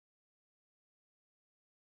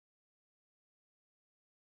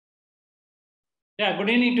Yeah, good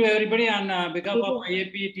evening to everybody. On behalf of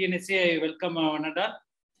IAP TNSC, I welcome Vanada.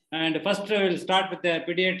 And first, we'll start with the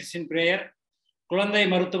pediatrician prayer. குழந்தை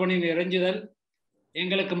மருத்துவனின் இறைஞ்சுதல்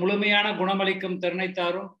எங்களுக்கு முழுமையான குணமளிக்கும் திறனை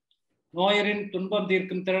தாரும். நோயரின் துன்பம்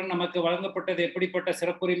தீர்க்கும் திறன் நமக்கு வழங்கப்பட்டது எப்படிப்பட்ட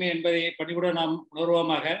சிறப்புரிமை என்பதை பணிவுடன் நாம்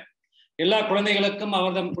உணர்வோமாக. எல்லா குழந்தைகளுக்கும்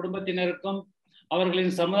அவர்தம் குடும்பத்தினருக்கும்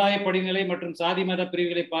அவர்களின் சமுதாய படிநிலை மற்றும் சாதி மத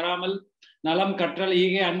பிரிவுகளை பாராமல் நலம், கற்றல்,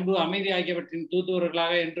 ஈகை, அன்பு, அமைதி ஆகியவற்றின்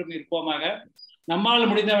தூதுவர்களாக என்றும் இருப்போமாக. நம்மால்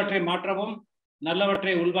முடிந்தவற்றை மாற்றவும்,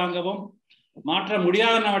 நல்லவற்றை உள்வாங்கவும், மாற்ற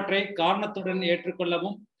முடியாதனவற்றை காரணத்துடன்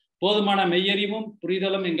ஏற்றுக்கொள்ளவும் போதுமான மெய்யறிவும்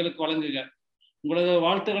புரிதலும் எங்களுக்கு வழங்குக. உங்களது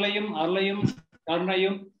வாழ்த்துகளையும் அருளையும்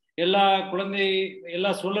கருணையும்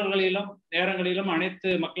எல்லா சூழல்களிலும் நேரங்களிலும் அனைத்து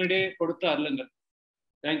மக்களிடையே கொடுத்து அருளுங்கள்.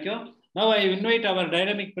 Thank you. Now I invite our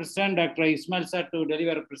dynamic president, Dr. Ismail sir, to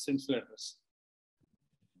deliver a presidential address.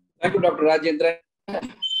 Thank you, Dr. Rajendra.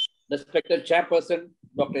 Respected chairperson,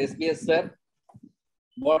 Dr. SBS sir,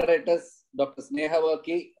 moderators, Dr. Sneha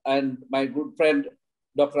Varki, and my good friend,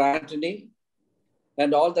 Dr. Anthony,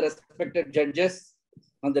 and all the respected judges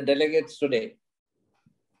and the delegates today.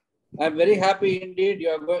 I'm very happy indeed.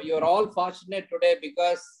 You're all fortunate today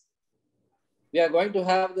because we are going to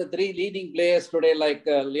have the three leading players today like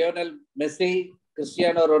Lionel Messi,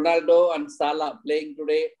 Cristiano Ronaldo, and Salah playing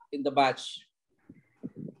today in the match.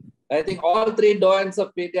 I think all three doyens of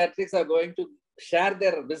pediatrics are going to share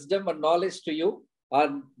their wisdom and knowledge to you.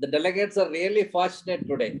 And the delegates are really fortunate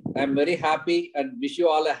today. I'm very happy and wish you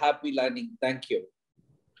all a happy learning. Thank you.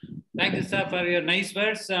 Thank you, sir, for your nice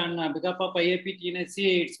words. On behalf of IAP TNSC,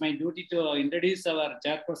 it's my duty to introduce our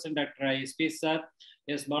chairperson, Dr. S.P. sir.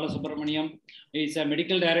 Yes, Balasubramaniam. He's a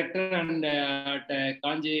medical director and at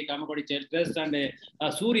Kanji Kamakodi Child Trust. And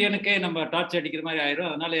Suryanake number torch adikiramari ayiro.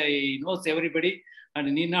 Adanaale I knows everybody and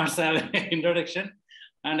need not have introduction.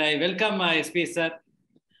 And I welcome S.P. sir.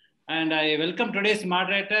 And I welcome today's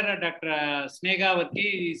moderator, Dr. Sneha Varki.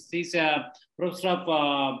 She's a professor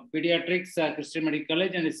of pediatrics, Christian Medical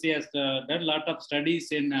College, and she has done a lot of studies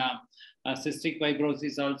in cystic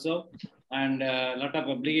fibrosis also, and a lot of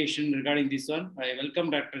publication regarding this one. I welcome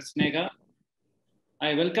Dr. Sneha.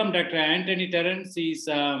 I welcome Dr. Anthony Terence. He's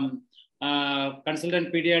consultant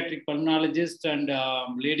pediatric pulmonologist and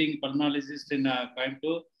leading pulmonologist in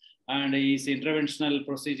Coimbatore. And his interventional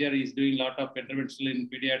procedure, he's doing a lot of interventional in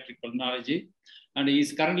pediatric pulmonology. And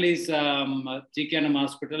he's currently is GKNM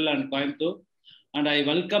Hospital and Coimbatore. And I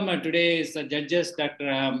welcome today's judges, Dr.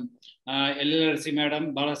 LLRC Madam,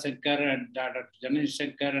 Bala Shankar, and Dr. Janesh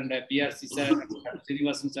Shankar, and PRC sir, and Dr.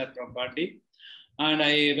 Srinivasan sir from Pandi. And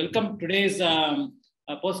I welcome today's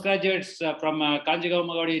postgraduates from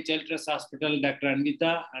Kanjigamagadi Child Trust Hospital, Dr.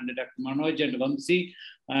 Anvita and Dr. Manoj and Vamsi.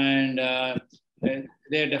 And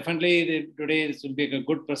they definitely today this will be a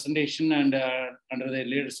good presentation and under the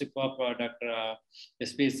leadership of Dr.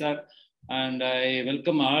 S.P. sir. And I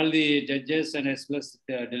welcome all the judges and as well as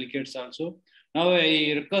the delegates also. Now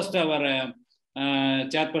I request our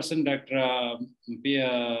chairperson, Dr.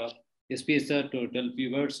 S.P. sir, to tell a few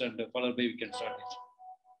words and followed by we can start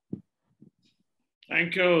it.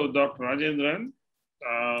 Thank you, Dr. Rajendran.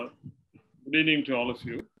 Good evening to all of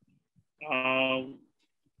you.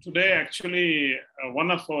 Today, actually, one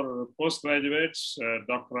of our postgraduates,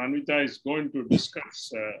 Dr. Anvita, is going to discuss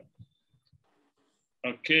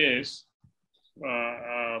a case.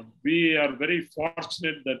 We are very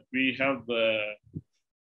fortunate that we have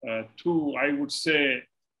two, I would say,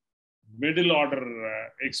 middle order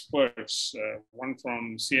experts, one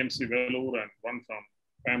from CMC Vellore and one from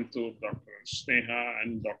Coimbatore, Dr. Sneha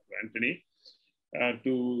and Dr. Anthony,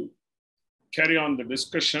 to carry on the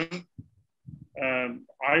discussion.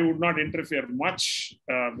 I would not interfere much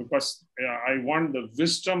because I want the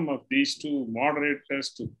wisdom of these two moderators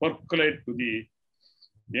to percolate to the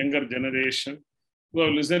younger generation who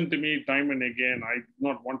have listened to me time and again. I do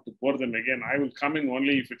not want to bore them again. I will come in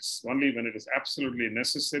only if it's only when it is absolutely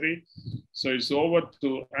necessary. So it's over to,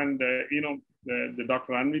 and the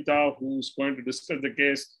Dr. Anvita, who's going to discuss the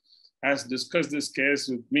case, has discussed this case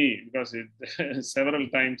with me because several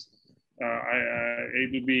times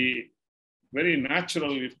it will be very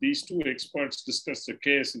natural if these two experts discuss the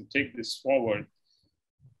case and take this forward.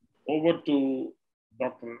 Over to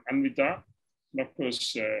Dr. Anvita, Dr.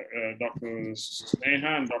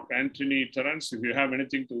 Sneha and Dr. Anthony Terence. If you have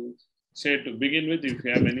anything to say to begin with, if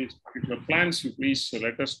you have any particular plans, you please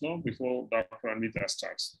let us know before Dr. Anvita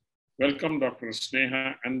starts. Welcome Dr. Sneha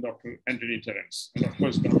and Dr. Anthony Terence. And of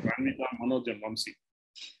course, Dr. Anvita, Manoj and Vamsi.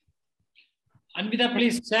 Anvita,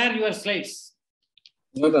 please share your slides.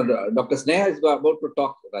 No. Dr. Sneha is about to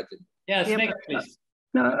talk, Rajan. Yeah, Sneha, please.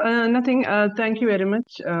 No, nothing. Thank you very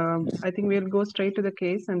much. I think we'll go straight to the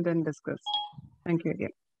case and then discuss. Thank you again.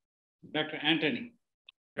 Dr. Anthony.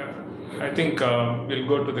 Yeah, I think we'll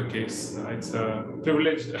go to the case. It's a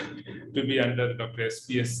privilege to be under Dr.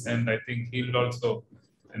 SPS, and I think he will also,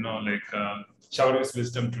 shower his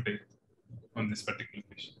wisdom today on this particular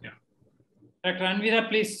patient. Yeah. Dr. Anvita,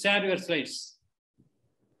 please share your slides.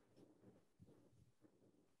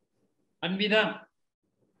 Anvita.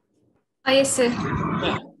 Yes, sir.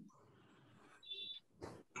 Yeah.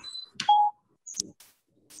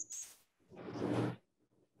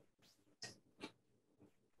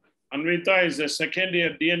 Anvita is a second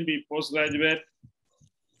year DNB postgraduate,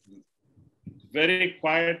 very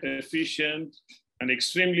quiet, efficient, and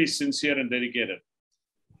extremely sincere and dedicated.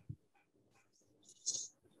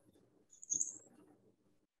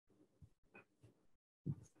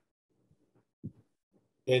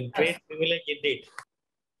 A great privilege indeed.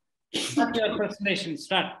 Start your presentation.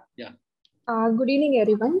 Start. Yeah. Good evening,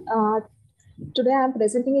 everyone. Today I am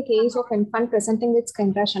presenting a case of infant presenting with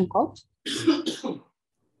skin rash and cough.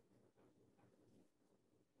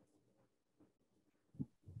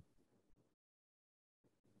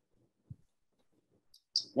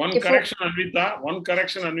 One correction,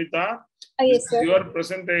 Anvita. Yes, sir. Your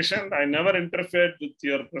presentation, I never interfered with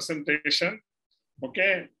your presentation.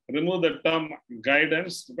 Okay, remove the term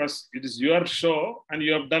guidance because it is your show and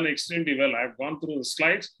you have done extremely well. I've gone through the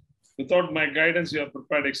slides. Without my guidance, you have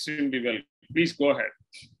prepared extremely well. Please go ahead.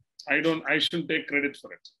 I shouldn't take credit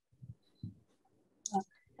for it.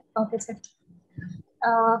 Okay, sir.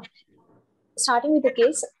 Starting with the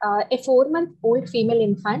case, a 4-month-old female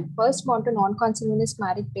infant first born to non-consanguineous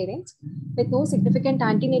married parents with no significant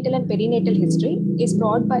antenatal and perinatal history is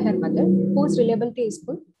brought by her mother, whose reliability is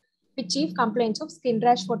good, with chief complaints of skin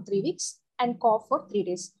rash for 3 weeks and cough for 3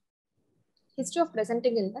 days. History of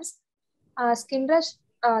presenting illness, skin rash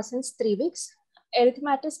since 3 weeks,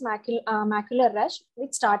 erythematous macular rash,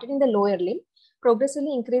 which started in the lower limb,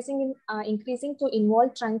 progressively increasing to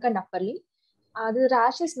involve trunk and upper limb. The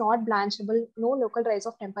rash is not blanchable, no local rise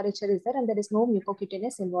of temperature is there, and there is no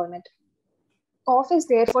mucocutaneous involvement. Cough is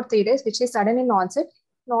there for 3 days, which is sudden in onset,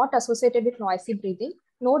 not associated with noisy breathing,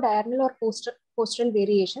 no diurnal or postural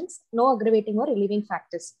variations, no aggravating or relieving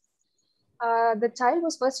factors. The child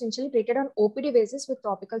was first initially treated on OPD basis with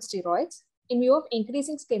topical steroids. In view of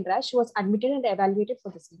increasing skin rash, she was admitted and evaluated for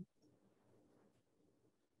the same.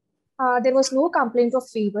 There was no complaint of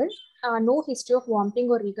fever, no history of vomiting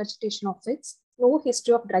or regurgitation of fits, no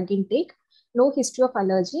history of drug intake, no history of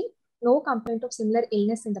allergy, no complaint of similar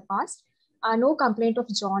illness in the past, no complaint of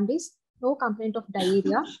jaundice, no complaint of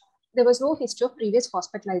diarrhea. There was no history of previous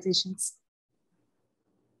hospitalizations.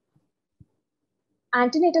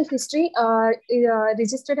 Antenatal history,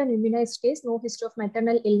 registered and immunized case, no history of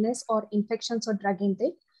maternal illness or infections or drug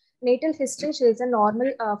intake. Natal history, she is a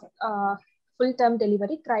normal full-term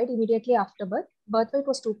delivery, cried immediately after birth. Birth weight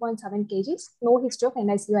was 2.7 kgs, no history of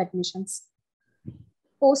NICU admissions.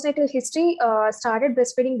 Postnatal history, started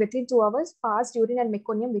breastfeeding within 2 hours, passed urine and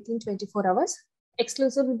meconium within 24 hours,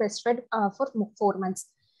 exclusively breastfed for 4 months.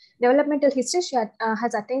 Developmental history, she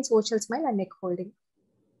has attained social smile and neck holding.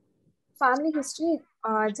 Family history,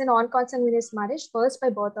 it's a non-consanguineous marriage, first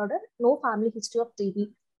by birth order, no family history of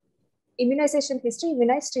TB. Immunization history,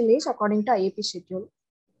 immunized till age according to IAP schedule.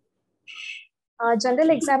 General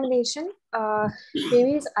examination,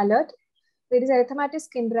 baby is alert. There is erythematous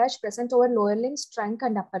skin rash present over lower limbs, trunk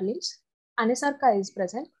and upper limbs. Anisarca is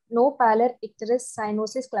present. No pallor, icterus,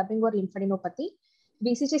 cyanosis, clubbing or lymphadenopathy.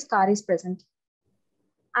 BCG scar is present.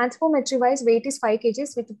 Anthropometry wise, weight is 5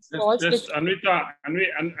 kgs with falls.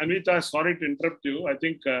 Anvita, sorry to interrupt you. I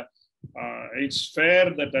think it's fair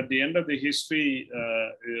that at the end of the history,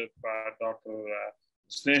 Dr.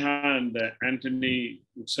 Sneha and Anthony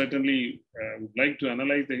would certainly would like to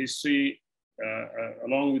analyze the history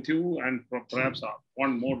along with you and perhaps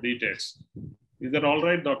want more details. Is that all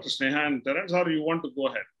right, Dr. Sneha and Terence, or you want to go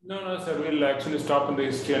ahead? No, sir. We'll actually stop in the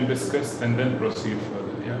history and discuss and then proceed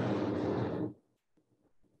further. Yeah.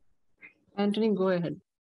 Anthony, go ahead.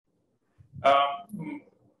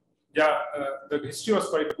 The history was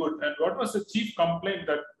quite good. And what was the chief complaint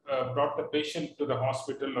that brought the patient to the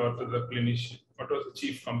hospital or to the clinician? What was the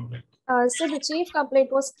chief complaint? So the chief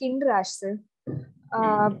complaint was skin rash, sir.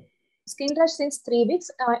 Skin rash since 3 weeks.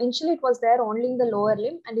 Initially, it was there only in the lower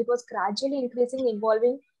limb, and it was gradually increasing,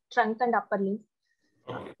 involving trunk and upper limb.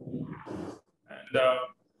 Okay. And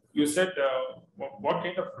you said, what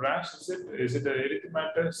kind of rash is it? Is it an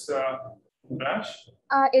erythematous rash?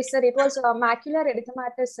 Yes, sir. It was a macular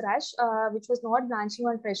erythematous rash, which was not blanching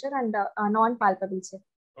on pressure and non-palpable, sir.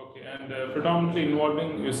 Okay, and predominantly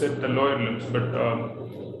involving, you said, the lower limbs, but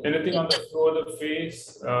anything on the floor, the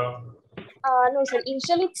face? No, sir.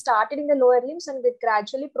 Initially, it started in the lower limbs and it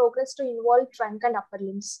gradually progressed to involve trunk and upper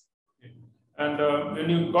limbs. And when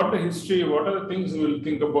you got the history, what are the things you will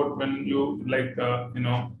think about when you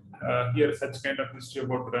hear such kind of history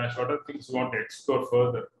about rash? What are the things you want to explore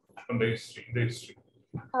further from the history?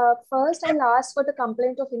 First, I'll ask for the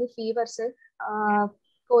complaint of any fever, sir.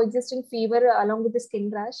 Coexisting fever along with the skin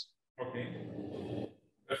rash. Okay.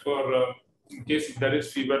 Therefore, in case if there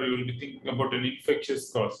is fever, you will be thinking about an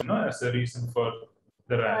infectious cause, as a reason for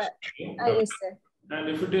the rash. Yes, sir. And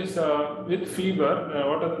if it is with fever,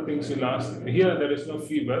 what are the things you'll ask? Here, there is no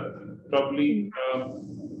fever. Probably,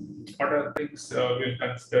 what are the things we'll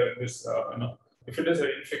consider this? If it is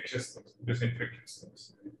an infectious cause, this infectious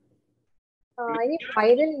cause. Any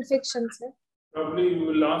viral infections, sir? Probably we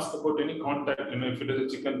will ask about any contact, if it is a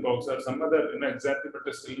chicken pox or some other,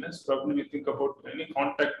 exaggerated illness. Probably we think about any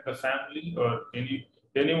contact with the family or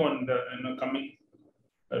anyone, coming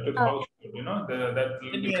to the house. That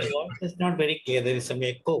will be. Your voice is not very clear. There is some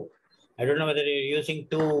echo. I don't know whether you're using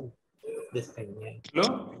this thing. Yeah.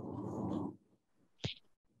 Hello?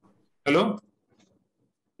 Hello?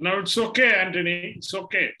 No, it's okay, Anthony. It's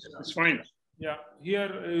okay. It's fine. Yeah,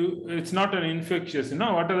 here it's not an infectious.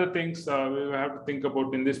 What are the things we have to think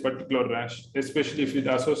about in this particular rash, especially if it's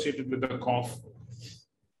associated with the cough?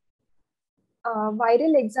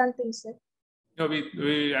 Viral exanthems, sir. No,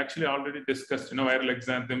 we actually already discussed, viral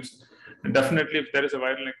exanthems. Definitely, if there is a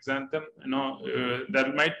viral exanthem,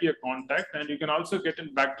 there might be a contact, and you can also get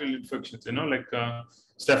in bacterial infections, like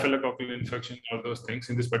staphylococcal infection, all those things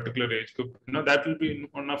in this particular age group. That will be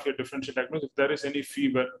one of your differential diagnosis if there is any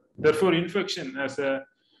fever. Therefore, infection as a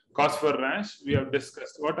cause for rash, we have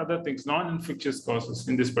discussed. What other things, non-infectious causes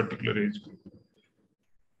in this particular age group?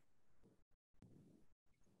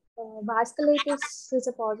 Vasculitis is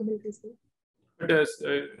a possibility, sir. But as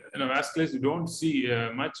vasculitis, you don't see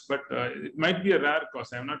much, but it might be a rare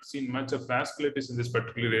cause. I have not seen much of vasculitis in this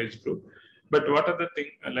particular age group. But what are the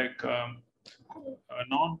things like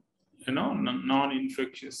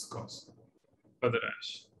non-infectious cause for the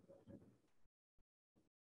rash?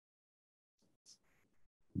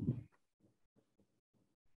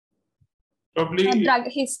 Probably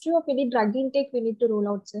history of any drug intake we need to rule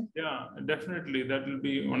out, sir. Yeah, definitely. That will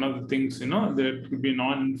be one of the things, that could be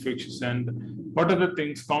non-infectious. And what are the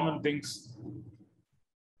things, common things?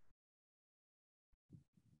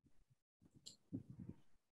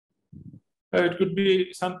 It could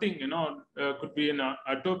be something, could be an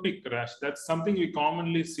atopic rash. That's something we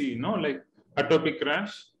commonly see, like atopic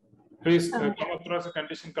rash. Please come across a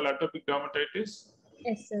condition called atopic dermatitis.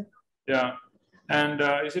 Yes, sir. Yeah. And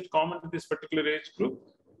is it common to this particular age group?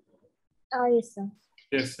 Yes, sir.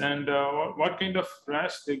 Yes. And what kind of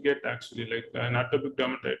rash they get actually, like an atopic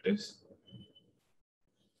dermatitis?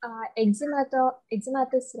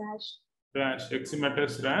 Echymosis rash.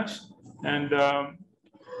 Echymosis rash. And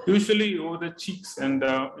usually over the cheeks, and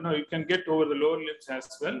you can get over the lower lips as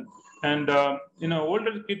well. And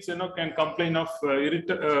older kids can complain of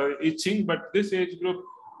itching, but this age group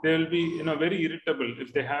they will be very irritable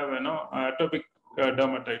if they have atopic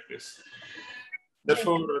dermatitis.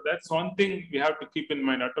 Therefore, that's one thing we have to keep in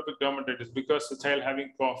mind, atopic dermatitis, because the child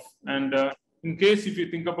having cough. And in case if you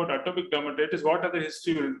think about atopic dermatitis, what are the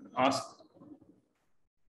history will ask?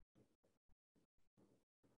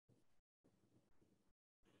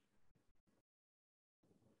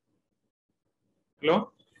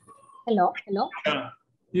 Hello? Hello.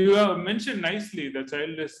 You have mentioned nicely the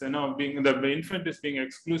child is, the infant is being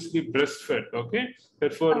exclusively breastfed. Okay.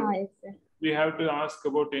 Therefore, yes, we have to ask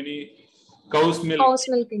about any cow's milk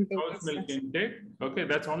intake. Okay,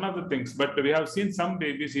 that's one of the things. But we have seen some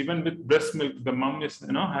babies, even with breast milk, the mom is,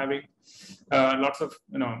 having lots of,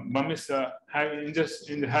 mom is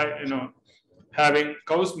having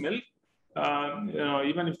cow's milk.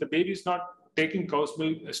 Even if the baby is not taking cow's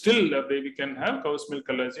milk, still a baby can have cow's milk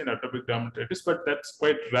allergy and atopic dermatitis, but that's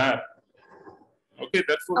quite rare. Okay,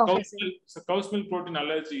 therefore, cow's milk protein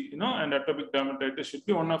allergy, and atopic dermatitis should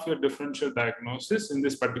be one of your differential diagnosis in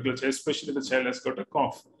this particular child, especially the child has got a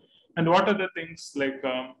cough. And what are the things like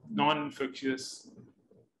non-infectious?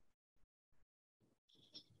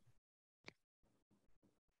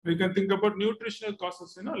 We can think about nutritional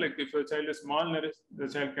causes, like if a child is malnourished, the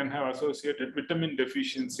child can have associated vitamin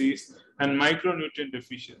deficiencies and micronutrient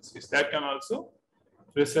deficiencies. That can also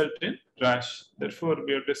result in rash. Therefore,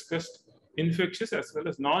 we have discussed infectious as well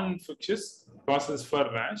as non-infectious causes for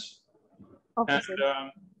rash. Okay,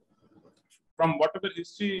 and from whatever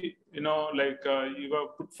history, you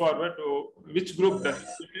have put forward, which group does it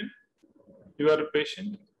fit in? You are a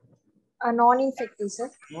patient? A non-infectious,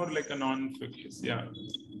 sir. More like a non-infectious, yeah.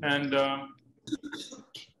 And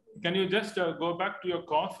can you just go back to your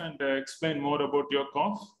cough and explain more about your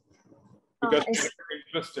cough? Because I'm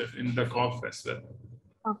interested in the cough as well.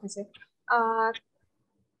 Okay, sir.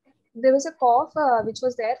 There was a cough which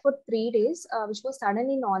was there for 3 days, which was sudden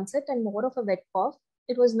in onset and more of a wet cough.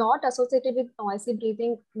 It was not associated with noisy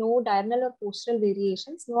breathing, no diurnal or postural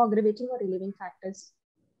variations, no aggravating or relieving factors.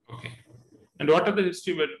 Okay. And what are the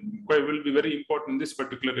history will be very important in this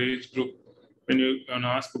particular age group? When you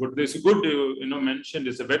ask about this, good mentioned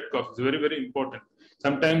is a wet cough. It's very, very important.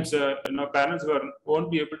 Sometimes parents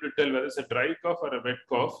won't be able to tell whether it's a dry cough or a wet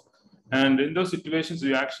cough. And in those situations,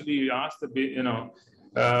 we actually ask the baby,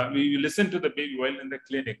 we listen to the baby while in the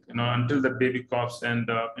clinic, until the baby coughs. And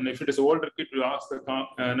if it is an older kid, we ask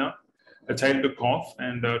a child to cough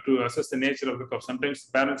and to assess the nature of the cough. Sometimes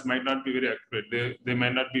parents might not be very accurate. They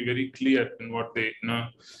might not be very clear in what they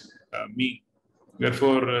mean.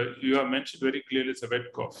 Therefore, you have mentioned very clearly it's a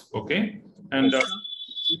wet cough. Okay, and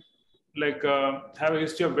have a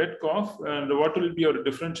history of wet cough, and what will be your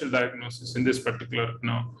differential diagnosis in this particular?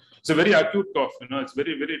 It's a very acute cough. It's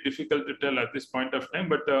very, very difficult to tell at this point of time.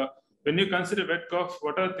 But when you consider wet cough,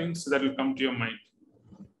 what are things that will come to your mind?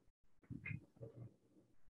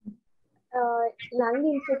 Lung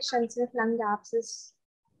infections, lung abscess.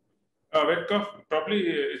 Wet cough, probably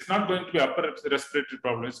it's not going to be upper respiratory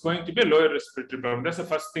problem. It's going to be a lower respiratory problem. That's the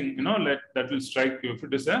first thing, that will strike you. If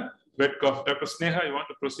it is a wet cough. Dr. Sneha, you want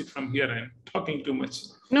to proceed from here? I'm talking too much.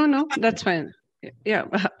 No, that's fine. Yeah,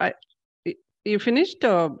 you finished?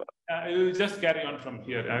 You just carry on from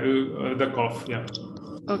here, the cough, yeah.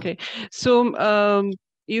 Okay, so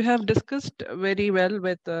you have discussed very well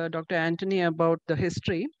with Dr. Anthony about the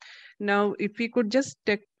history. Now, if we could just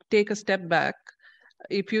take a step back,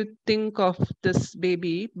 if you think of this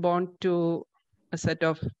baby born to a set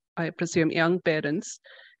of, I presume, young parents,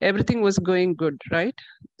 everything was going good, right?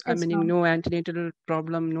 I mean, no antenatal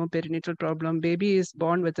problem, no perinatal problem. Baby is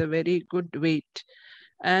born with a very good weight,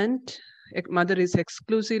 and mother is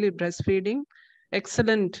exclusively breastfeeding.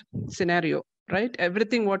 Excellent scenario, right?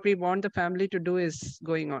 Everything what we want the family to do is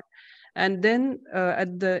going on. And then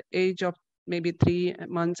at the age of maybe 3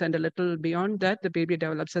 months and a little beyond that, the baby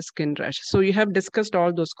develops a skin rash. So you have discussed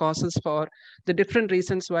all those causes for the different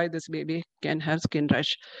reasons why this baby can have skin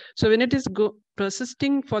rash. So when it is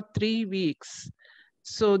persisting for 3 weeks,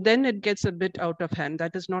 so then it gets a bit out of hand.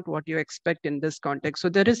 That is not what you expect in this context. So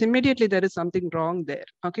there is something wrong there.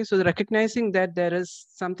 Okay, so recognizing that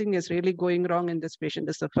something is really going wrong in this patient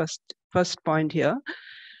is the first point here.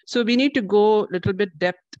 So we need to go a little bit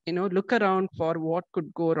depth, look around for what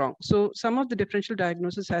could go wrong. So some of the differential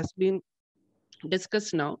diagnosis has been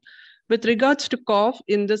discussed now. With regards to cough,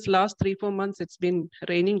 in this last 3-4 months, it's been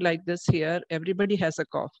raining like this here. Everybody has a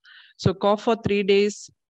cough. So cough for 3 days,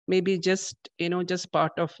 maybe just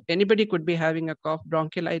part of, anybody could be having a cough.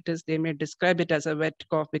 Bronchiolitis, they may describe it as a wet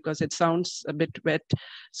cough because it sounds a bit wet.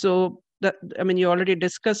 So you already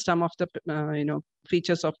discussed some of the,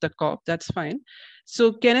 features of the cough. That's fine.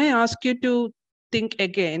 So can I ask you to think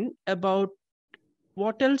again about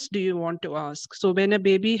what else do you want to ask? So when a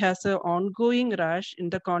baby has an ongoing rash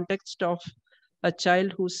in the context of a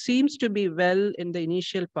child who seems to be well in the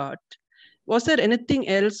initial part, was there anything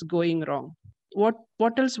else going wrong? What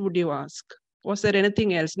else would you ask? Was there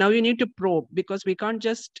anything else? Now you need to probe, because we can't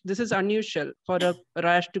this is unusual for a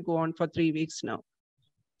rash to go on for 3 weeks now.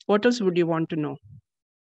 What else would you want to know?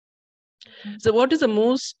 So what is the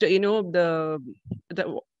most,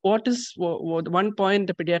 what is one point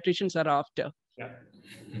the pediatricians are after? Yeah.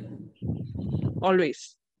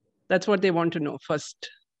 Always. That's what they want to know first.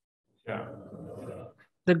 Yeah.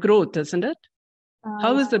 The growth, isn't it?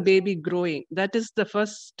 How is the baby growing? That is the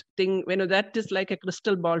first thing, that is like a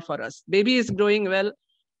crystal ball for us. Baby is growing well,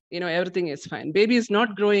 everything is fine. Baby is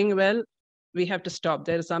not growing well, we have to stop.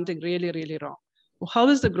 There is something really, really wrong. How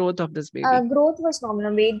is the growth of this baby? Growth was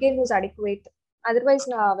normal. Weight gain was adequate. Otherwise,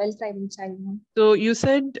 well-thriving child. So you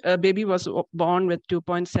said a baby was born with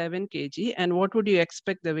 2.7 kg. And what would you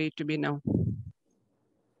expect the weight to be now?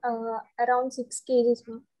 Around 6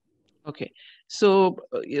 kgs. Okay. So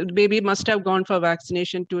baby must have gone for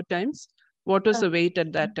vaccination 2 times. What was the weight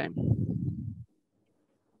at that time?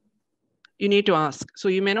 You need to ask. So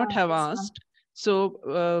you may not have asked.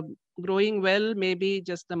 So growing well, maybe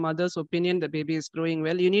just the mother's opinion, the baby is growing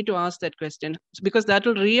well. You need to ask that question, because that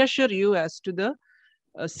will reassure you as to the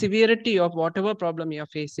severity of whatever problem you're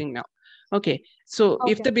facing now. Okay. So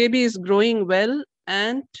if the baby is growing well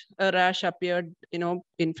and a rash appeared,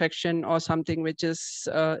 infection or something which is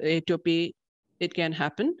atopy, it can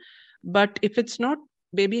happen. But if it's not,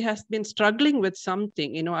 baby has been struggling with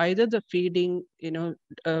something, either the feeding,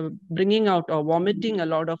 bringing out or vomiting a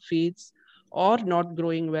lot of feeds, or not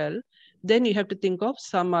growing well, then you have to think of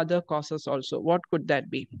some other causes also. What could that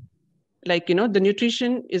be? Like, you know, the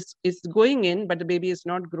nutrition is going in, but the baby is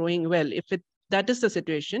not growing well. If that is the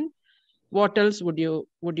situation, what else would you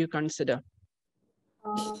consider?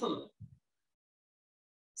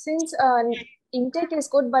 Since intake is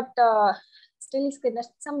good, but still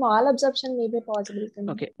some malabsorption may be possible.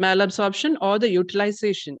 Okay, malabsorption or the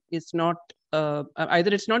utilization is not,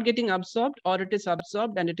 either it's not getting absorbed or it is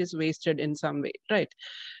absorbed and it is wasted in some way, right?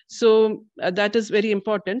 So that is very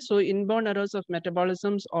important. So inborn errors of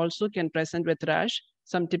metabolisms also can present with rash.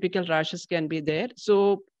 Some typical rashes can be there.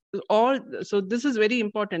 So this is very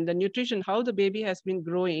important. The nutrition, how the baby has been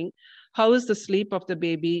growing, how is the sleep of the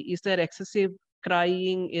baby? Is there excessive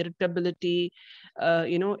crying, irritability,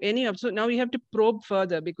 you know, any of, so now we have to probe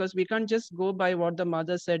further, because we can't just go by what the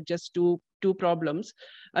mother said, just two problems.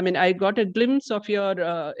 I mean, I got a glimpse of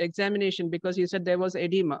your examination because you said there was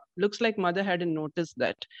edema. Looks like mother hadn't noticed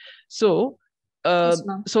that. So Yes,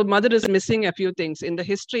 so mother is missing a few things in the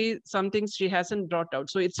history, some things she hasn't brought out.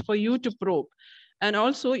 So it's for you to probe. And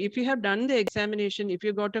also, if you have done the examination, if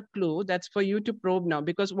you got a clue, that's for you to probe now,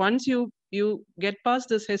 because once you get past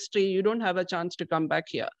this history, you don't have a chance to come back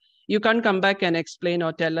here. You can't come back and explain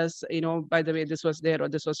or tell us, you know, by the way, this was there or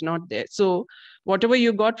this was not there. So whatever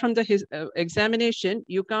you got from the examination,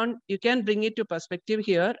 you can bring it to perspective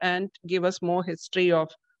here and give us more history of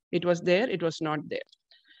it was there, it was not there.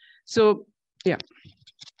 So, yeah.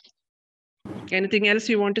 Anything else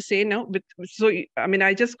you want to say now? So, I mean,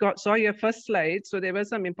 I just saw your first slide. So there were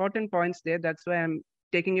some important points there. That's why I'm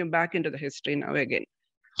taking you back into the history now again.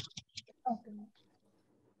 Okay.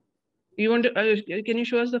 You want to, can you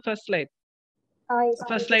show us the first slide? Yes,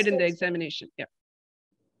 first slide in the examination, yeah.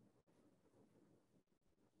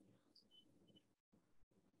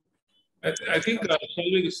 I think shall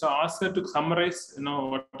we ask her to summarize, you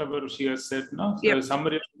know, whatever she has said now? So yep.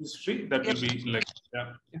 Summary of history, that will be like,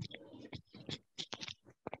 yeah.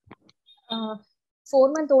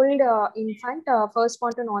 4-month-old infant, first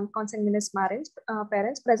born to non-consanguineous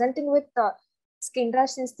parents, presenting with skin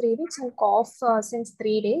rash since 3 weeks and cough since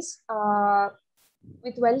 3 days,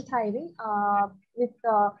 with well thriving, with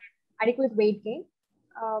adequate weight gain.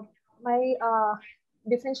 My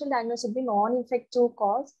differential diagnosis would be non-infective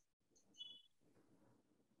cause,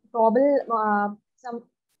 probable some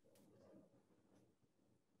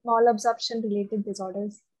malabsorption related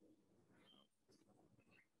disorders.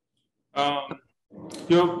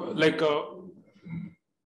 You like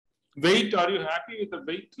weight, are you happy with the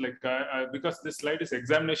weight? Like because this slide is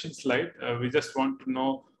examination slide, we just want to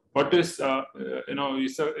know what is you know,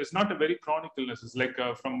 it's not a very chronic illness. It's like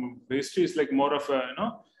from history, it's like more of a, you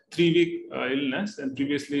know, 3-week illness, and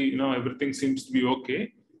previously, you know, everything seems to be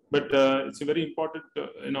okay. But it's a very important,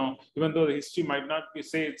 you know, even though the history might not be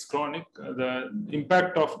say it's chronic, the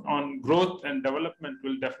impact on growth and development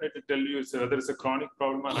will definitely tell you whether it's a chronic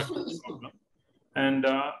problem or acute problem. And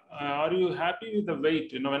are you happy with the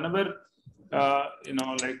weight? You know, whenever, you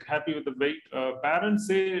know, like happy with the weight, parents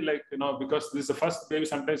say, like, you know, because this is the first baby,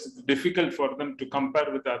 sometimes it's difficult for them to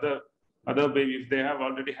compare with the other baby. If they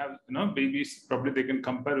already have, you know, babies, probably they can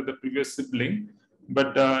compare with the previous sibling.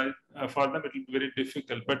 But for them, it will be very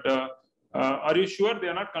difficult. But are you sure they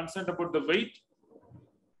are not concerned about the weight?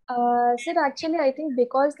 Sir, actually, I think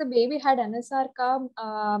because the baby had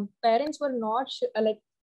anasarca, parents were not sure, like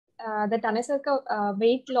that anasarca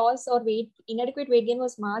weight loss or inadequate weight gain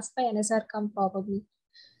was masked by anasarca probably.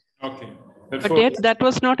 Okay. But yet that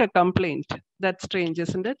was not a complaint. That's strange,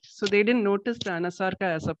 isn't it? So they didn't notice the anasarca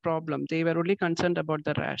as a problem. They were only concerned about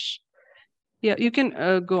the rash. Yeah, you can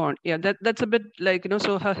go on. Yeah, that's a bit like, you know,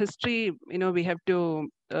 so her history, you know, we have to,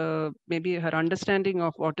 maybe her understanding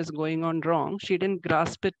of what is going on wrong, she didn't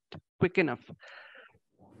grasp it quick enough.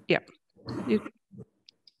 Yeah,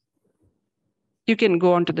 you can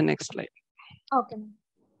go on to the next slide. Okay.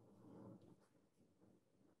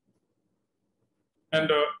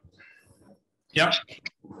 And yeah.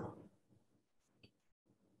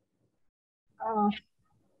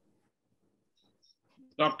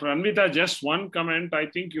 Dr. Anvita, just one comment. I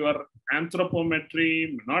think your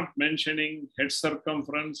anthropometry, not mentioning head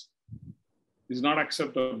circumference, is not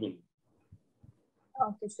acceptable.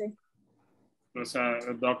 Okay,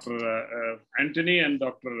 sir. Dr. Anthony and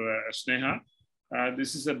Dr. Sneha,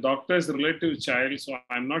 this is a doctor's relative child, so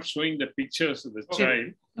I'm not showing the pictures of the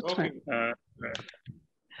child. Okay.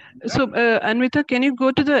 So, Anvita, can you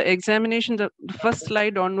go to the examination, the first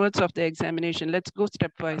slide onwards of the examination? Let's go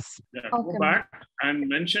stepwise. Yeah, okay. Go back and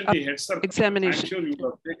mention the head circumference. Examination. I'm sure you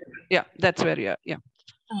have taken it. Yeah, that's where you are. Yeah.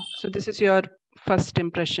 So this is your first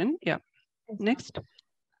impression. Yeah. Next.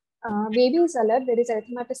 Baby is alert. There is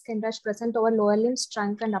erythematous skin rash present over lower limbs,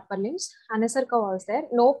 trunk, and upper limbs. Anasarca was there.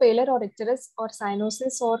 No pallor or icterus or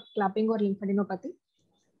cyanosis or clumping or lymphadenopathy.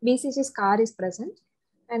 BCG scar is present.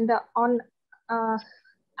 And on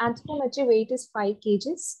anthropometry, weight is 5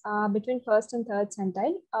 kgs between first and third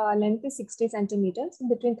centile. Length is 60 centimeters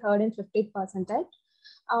between third and 50th percentile.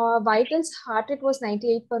 Vitals, heart rate was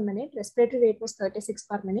 98 per minute. Respiratory rate was 36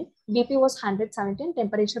 per minute. BP was 117.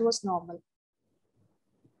 Temperature was normal.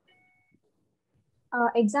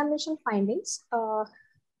 Examination findings.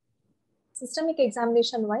 Systemic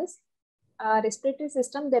examination wise, respiratory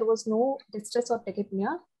system, there was no distress or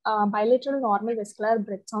tachypnea. Bilateral normal vascular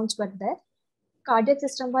breath sounds were there. Cardiac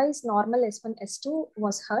system wise, normal S1, S2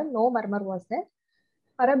 was heard, no murmur was there.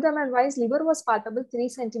 Parabdominal wise, liver was palpable 3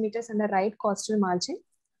 centimeters on the right costal margin,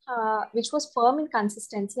 which was firm in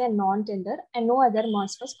consistency and non-tender, and no other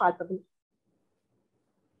mass was palpable.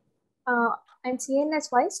 And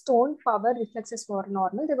CNS wise, tone, power, reflexes were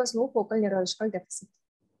normal. There was no focal neurological deficit.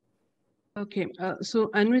 Okay, so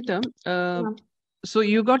Anvita, so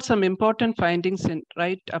you got some important findings in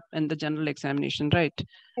right up in the general examination, right?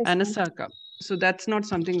 Yes, Anasarca. So that's not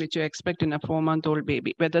something which you expect in a 4-month-old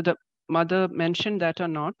baby. Whether the mother mentioned that or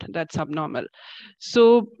not, that's abnormal.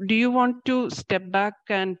 So do you want to step back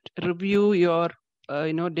and review your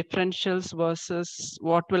differentials versus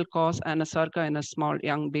what will cause anasarca in a small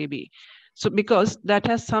young baby? So because that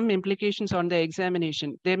has some implications on the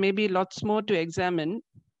examination. There may be lots more to examine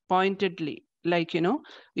pointedly. Like, you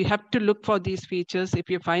have to look for these features if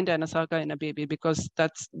you find anasarca in a baby, because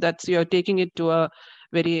that's you're taking it to a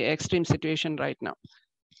very extreme situation right now.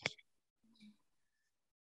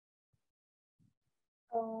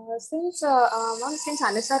 Since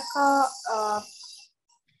anasarca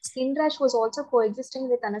skin rash was also coexisting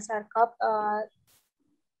with anasarca,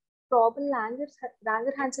 probable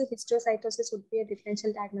Langerhans histiocytosis would be a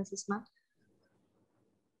differential diagnosis, ma'am.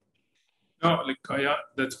 No, yeah,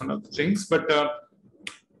 that's one of the things. But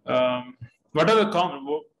what are the common?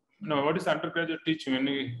 What is the undergraduate teaching when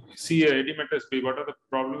you see a edematous baby? What are the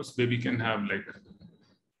problems baby can have? Like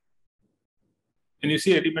when you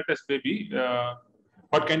see edematous baby,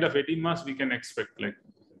 what kind of edemas we can expect? Like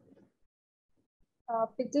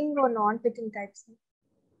pitting or non-pitting types.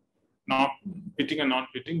 Not pitting and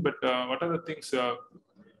non-pitting, but what are the things?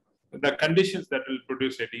 The conditions that will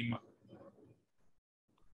produce edema.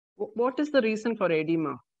 What is the reason for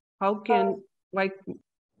edema? How can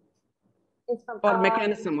or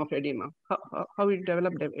mechanism of edema? How it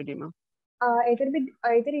developed edema? Either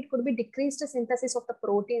it could be decreased synthesis of the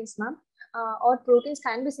proteins, ma'am, or proteins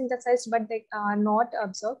can be synthesized but they are not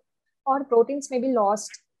absorbed, or proteins may be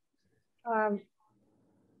lost.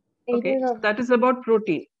 Okay, that is about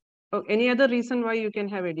protein. Any other reason why you can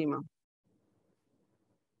have edema?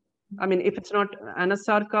 I mean, if it's not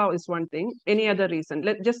anasarca is one thing, any other reason.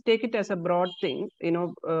 Let's just take it as a broad thing,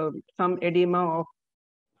 some edema of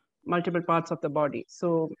multiple parts of the body.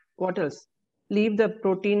 So what else? Leave the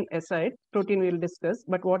protein aside, protein we'll discuss,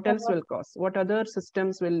 but what else will cause? What other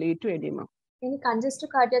systems will lead to edema? Any congestive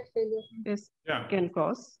cardiac failure? Yes, can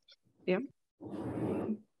cause. Yeah.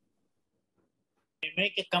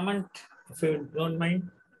 Make a comment if you don't mind.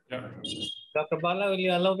 Yeah. Dr. Bala, will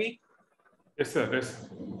you allow me? Yes, sir. Yes.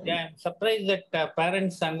 Yeah, I'm surprised that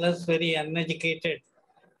parents, unless very uneducated,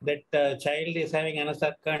 that child is having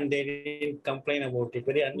anasarca and they didn't complain about it.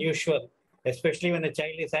 Very unusual, especially when a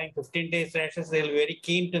child is having 15 days rashes, they'll be very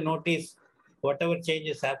keen to notice whatever change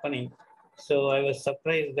is happening. So I was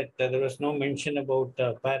surprised that there was no mention about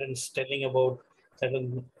parents telling about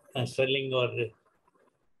certain swelling or.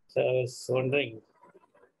 So I was wondering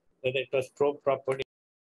whether it was probed properly.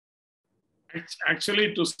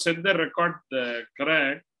 Actually, to set the record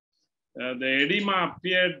correct, the edema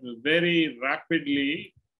appeared very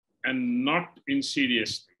rapidly and not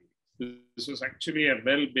insidiously. This was actually a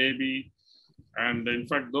well baby. And in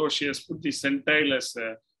fact, though she has put the centile as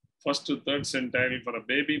first to third centile for a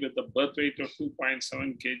baby with a birth weight of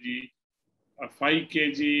 2.7 kg, 5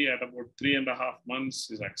 kg at about 3.5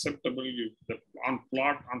 months is acceptable. On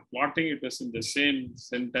plotting, it is in the same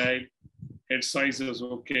centile. Head size is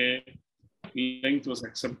okay. Length was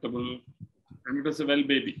acceptable. And it was a well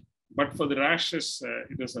baby. But for the rashes,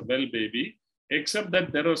 it was a well baby, except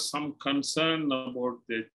that there was some concern about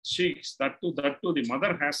the cheeks. That too, the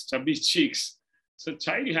mother has chubby cheeks. So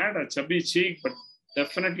child had a chubby cheek, but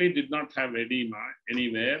definitely did not have edema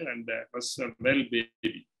anywhere, and was a well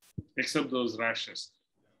baby, except those rashes.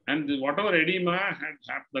 And whatever edema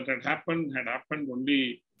had happened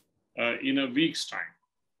only in a week's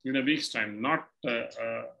time. Not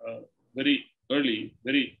very early.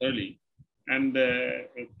 And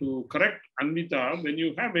to correct Anvita, when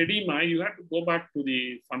you have edema, you have to go back to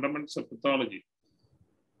the fundamentals of pathology.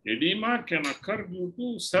 Edema can occur due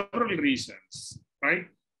to several reasons, right?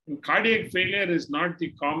 And cardiac failure is not the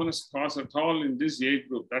commonest cause at all in this age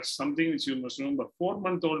group. That's something which you must remember.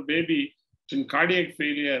 4-month-old baby in cardiac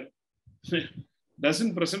failure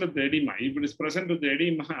doesn't present with the edema. If it is present with the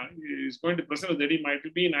edema, it's going to present with the edema. It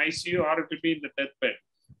will be in ICU or it will be in the deathbed.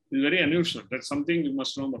 It's very unusual. That's something you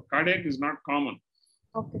must remember. Cardiac is not common.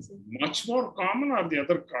 Okay, sir. Much more common are the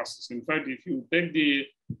other causes. In fact, if you take the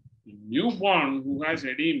newborn who has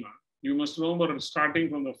edema, you must remember starting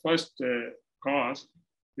from the first cause,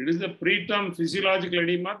 it is the preterm physiological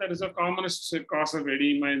edema that is the commonest cause of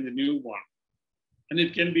edema in the newborn. And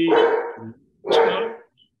it can be emotional,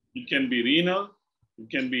 it can be renal, it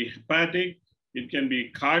can be hepatic, it can be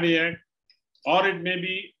cardiac, or it may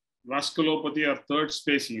be vasculopathy or third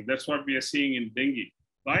spacing. That's what we are seeing in dengue,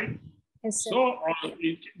 right? Yes, sir. So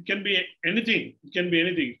it can be anything. It can be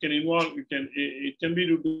anything. It can involve. It can be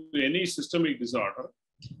due to any systemic disorder.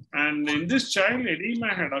 And in this child,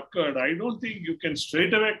 edema had occurred. I don't think you can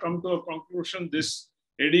straight away come to a conclusion this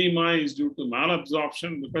edema is due to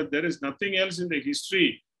malabsorption, because there is nothing else in the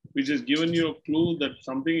history which has given you a clue that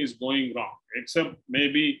something is going wrong, except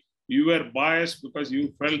maybe you were biased because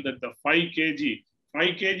you felt that the 5 kg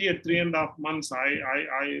at 3.5 months,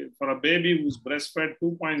 for a baby who's breastfed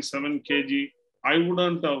 2.7 kg, I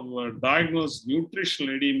wouldn't have diagnosed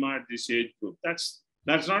nutritional edema at this age group. That's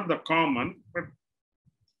not the common, but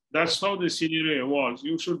that's how the scenario evolves.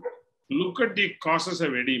 You should look at the causes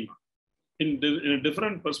of edema in a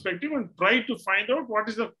different perspective and try to find out what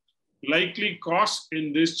is the likely cause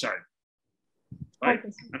in this child. Right?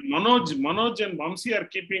 Okay. And Manoj and Vamsi are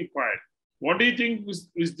keeping quiet. What do you think is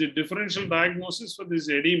the differential diagnosis for this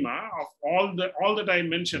edema of all that I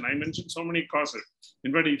mentioned? I mentioned so many causes.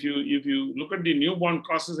 In fact, if you look at the newborn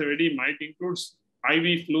causes of edema, it includes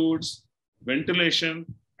IV fluids,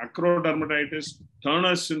 ventilation, acrodermatitis,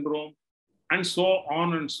 Turner's syndrome, and so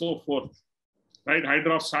on and so forth. Right?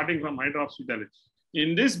 Starting from hydrohospitality.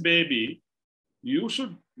 In this baby, you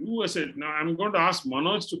as a, now I'm going to ask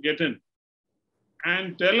Manoj to get in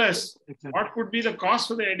and tell us what could be the cause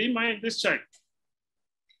for the edema in this child.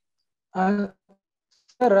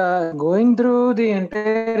 Sir, going through the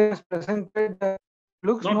entire presented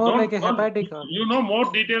looks more like a hepatic. You know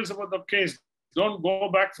more details about the case. Don't go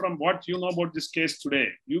back from what you know about this case today.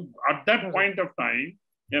 At that point of time,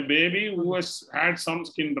 a baby who has had some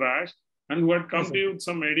skin rash and who had come to you with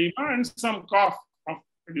some edema and some cough of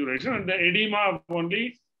duration, and the edema of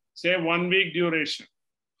only say 1 week duration,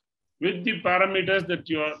 with the parameters that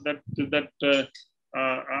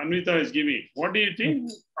Anvita is giving. What do you think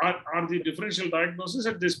are the differential diagnoses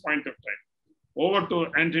at this point of time? Over to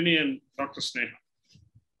Anthony and Dr. Sneha.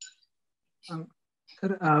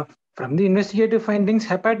 Sir, from the investigative findings,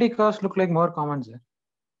 hepatic cause look like more common, sir.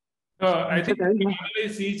 I think we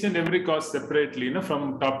analyze each and every cause separately,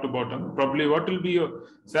 from top to bottom. Probably what will be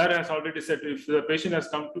sir has already said, if the patient has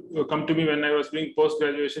come to me when I was doing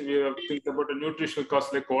post-graduation, we have to think about a nutritional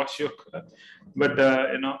cause like kwashiorkor. But,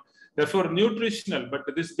 therefore nutritional, but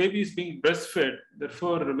this baby is being breastfed,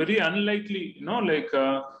 therefore very unlikely,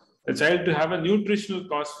 a child to have a nutritional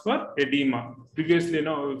cause for edema. Previously, if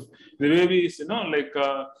the baby is,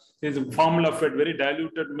 is a formula fed, very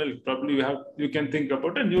diluted milk, probably you can think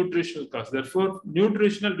about a nutritional cause. Therefore,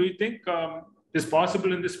 nutritional, do you think is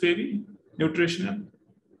possible in this baby? Nutritional?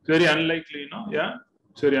 Very unlikely, Yeah,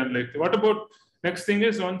 it's very unlikely. What about, next thing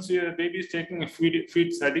is, once your baby is taking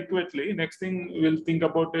feeds adequately, next thing we'll think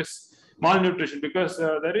about is malnutrition, because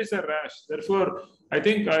there is a rash. Therefore, I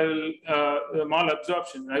think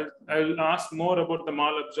malabsorption. I'll ask more about the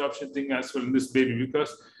malabsorption thing as well in this baby,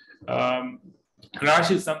 because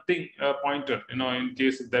rash is something pointer, in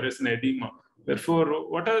case if there is an edema. Therefore,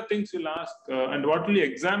 what are the things you'll ask and what will you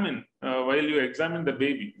examine while you examine the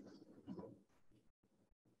baby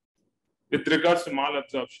with regards to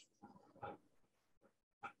malabsorption?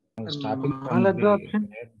 Starting from the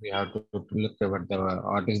hair, we have to look at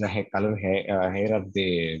what is the color hair of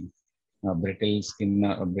the brittle skin,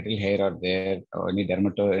 brittle hair are there, or any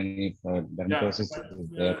dermatosis is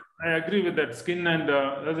there. I agree with that, skin and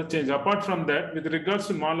other change. Apart from that, with regards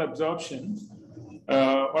to malabsorption,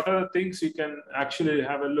 what are the things you can actually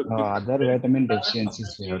have a look? Other vitamin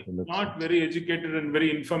deficiencies we have to look. Not very educated and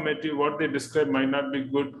very informative. What they describe might not be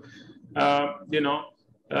good.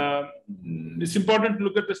 It's important to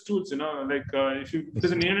look at the stools, if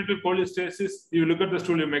there's a neonatal cholestasis, you look at the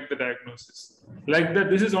stool, you make the diagnosis. Like that,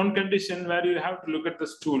 this is one condition where you have to look at the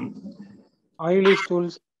stool. Oily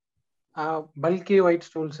stools, bulky white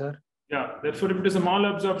stools, sir. Yeah, therefore, if it is a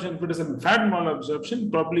malabsorption, if it is a fat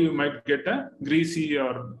malabsorption, probably you might get a greasy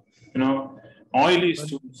or, oily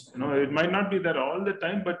stools. It might not be there all the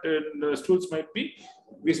time, but the stools might be.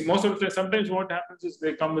 Most of the time, sometimes what happens is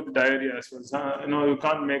they come with diarrhea as well. You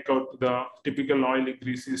can't make out the typical oily,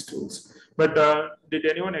 greasy stools. But did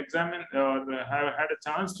anyone examine or have had a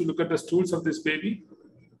chance to look at the stools of this baby?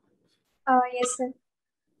 Yes, sir.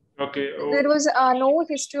 Okay. There was no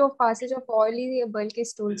history of passage of oily bulky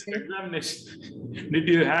stools. Examination. Did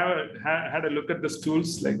you had a look at the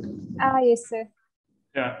stools? Yes, sir.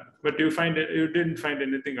 Yeah, but you didn't find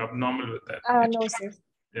anything abnormal with that? No, sir.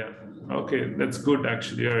 Yeah. Okay, that's good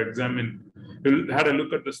actually. You had a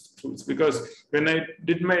look at the stools, because when I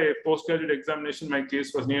did my postgraduate examination, my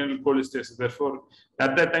case was neonatal cholestasis. Therefore,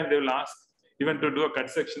 at that time they will ask even to do a cut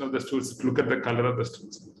section of the stools to look at the color of the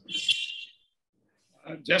stools.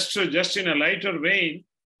 Just in a lighter vein,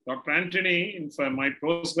 Dr. Anthony, my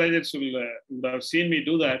postgraduates would have seen me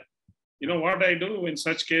do that. You know what I do in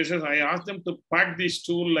such cases? I ask them to pack the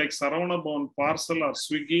stool like Saravana parcel or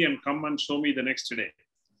Swiggy and come and show me the next day.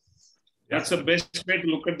 That's the best way to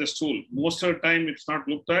look at the stool. Most of the time, it's not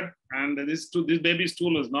looked at, and this baby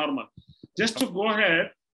stool is normal. Just to go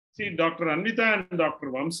ahead, see, Dr. Anvita and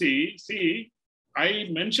Dr. Vamsi, see, I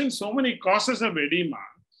mentioned so many causes of edema.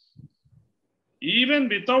 Even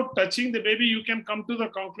without touching the baby, you can come to the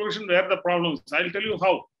conclusion where the problem is. I'll tell you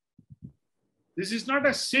how. This is not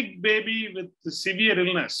a sick baby with severe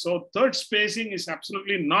illness. So third spacing is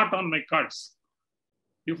absolutely not on my cards.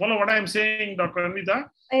 You follow what I'm saying, Dr. Anvita?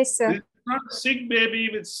 Yes, sir. This is not a sick baby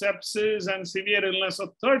with sepsis and severe illness.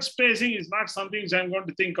 So third spacing is not something which I'm going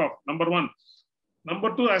to think of, number one.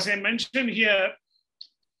 Number two, as I mentioned here,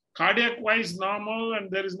 cardiac-wise normal and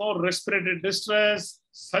there is no respiratory distress,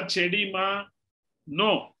 such edema.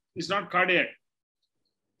 No, it's not cardiac.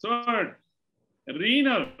 Third,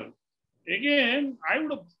 renal. Again,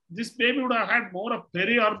 this baby would have had more of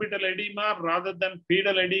periorbital edema rather than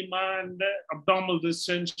pedal edema and abdominal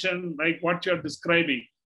distension like what you're describing.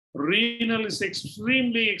 Renal is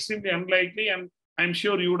extremely, extremely unlikely, and I'm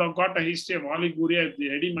sure you would have got a history of oliguria if the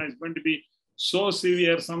edema is going to be so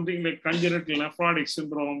severe, something like congenital nephrotic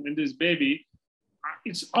syndrome in this baby.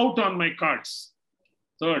 It's out on my cards.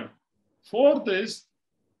 Third. Fourth is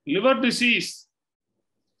liver disease.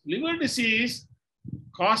 Liver disease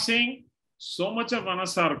causing so much of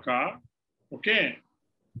anasarca, okay?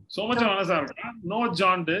 So much of anasarca, no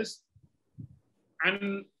jaundice,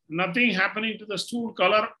 and nothing happening to the stool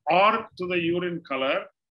color or to the urine color.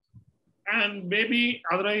 And baby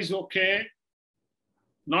otherwise okay,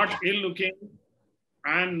 not ill looking,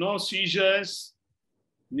 and no seizures.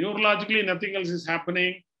 Neurologically, nothing else is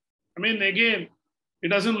happening. I mean, again, it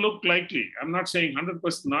doesn't look likely. I'm not saying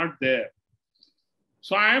 100% not there.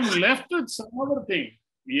 So I am left with some other thing.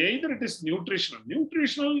 Either it is nutritional.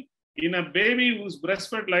 Nutritional in a baby who's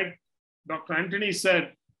breastfed, like Dr. Anthony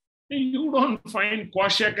said, you don't find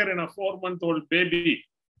kwashiorkor in a 4-month-old baby,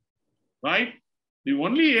 right? The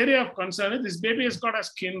only area of concern is this baby has got a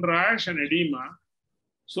skin rash and edema.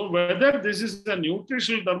 So whether this is a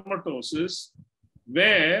nutritional dermatosis,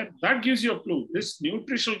 where that gives you a clue. This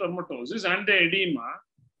nutritional dermatosis and the edema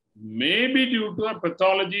may be due to a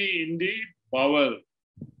pathology in the bowel.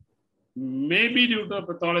 Maybe due to a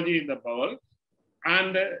pathology in the bowel.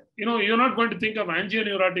 And, you're not going to think of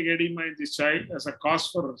angioneurotic edema in this child as a cause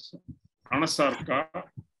for anasarca.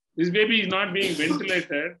 This baby is not being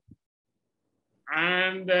ventilated.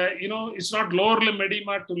 And, it's not lower limb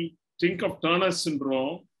edema to think of Turner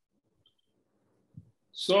syndrome.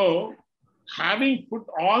 So, having put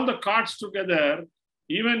all the cards together,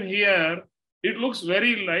 even here, it looks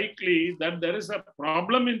very likely that there is a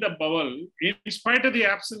problem in the bowel, in spite of the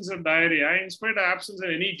absence of diarrhea, in spite of the absence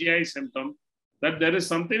of any GI symptom, that there is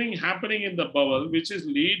something happening in the bowel which is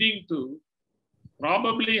leading to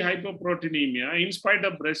probably hypoproteinemia in spite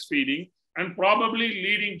of breastfeeding and probably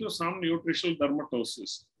leading to some nutritional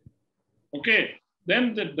dermatosis. Okay.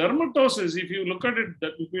 Then the dermatosis, if you look at it,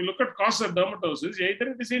 if you look at cause of dermatosis,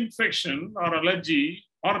 either it is infection or allergy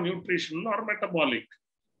or nutritional or metabolic,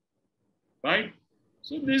 right?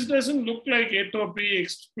 So this doesn't look like atopy,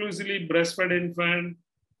 exclusively breastfed infant.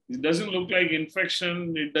 It doesn't look like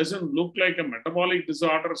infection. It doesn't look like a metabolic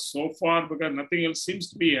disorder so far because nothing else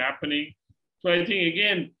seems to be happening. So I think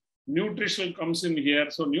again, nutritional comes in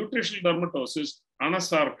here. So nutritional dermatosis,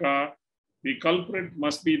 anasarca, the culprit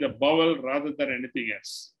must be the bowel rather than anything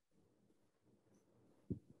else.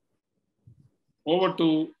 Over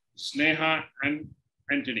to Sneha and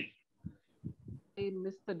Anthony. I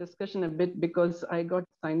missed the discussion a bit because I got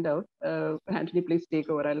signed out. Anthony, please take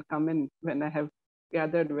over. I'll come in when I have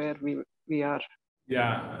gathered where we are.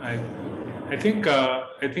 Yeah, I think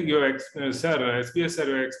you sir, SPS sir,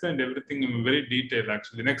 you explained everything in very detail.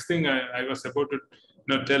 Actually, next thing I was about to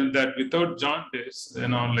tell that without jaundice,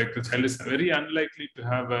 like the child is very unlikely to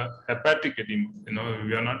have a hepatic edema.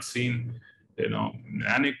 We are not seeing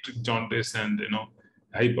anectic jaundice and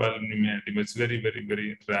hypoalbuminemia edema. It's very very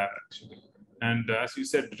very rare actually. And as you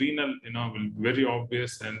said, renal will be very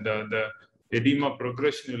obvious, and the edema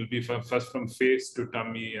progression will be first from face to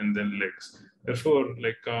tummy and then legs. Therefore,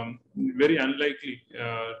 very unlikely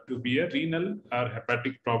to be a renal or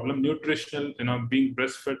hepatic problem. Nutritional, being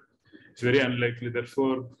breastfed is very unlikely.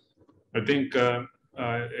 Therefore, I think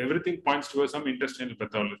everything points towards some intestinal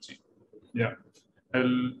pathology. Yeah,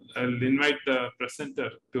 I'll invite the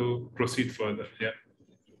presenter to proceed further. Yeah.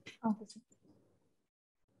 Okay, sir.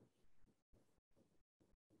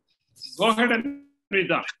 Go ahead,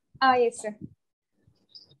 Anvita. Yes, sir.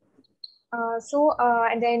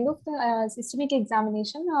 At the end of the systemic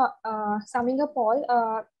examination, summing up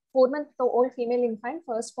all, 4-month-old female infant,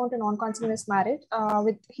 first born to non-consanguineous marriage,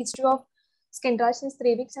 with history of skin rash since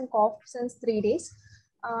 3 weeks and cough since 3 days,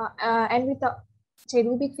 and with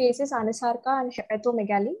cherubic faces, anasarca, and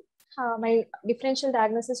hepatomegaly. My differential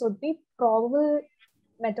diagnosis would be probable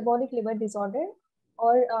metabolic liver disorder,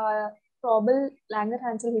 or probable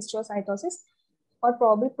Langerhans histiocytosis, or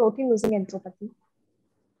probable protein-losing enteropathy.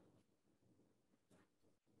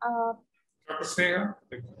 Dr. Sneha?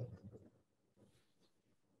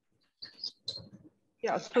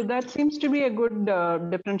 Yeah, so that seems to be a good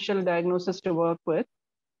differential diagnosis to work with.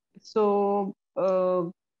 So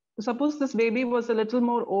suppose this baby was a little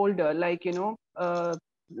more older, like,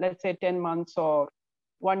 let's say 10 months or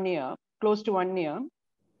 1 year, close to 1 year,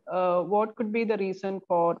 what could be the reason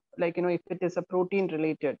for, like, if it is a protein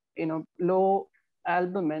related, low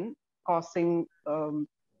albumin causing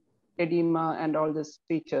edema and all these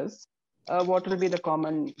features, what will be the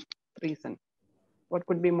common reason? What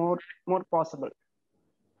could be more possible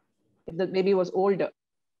if the baby was older?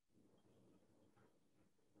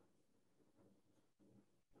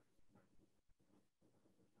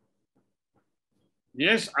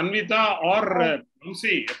 Yes, Anvita or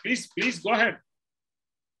Nancy, please go ahead.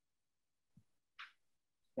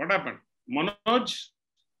 What happened? Manoj?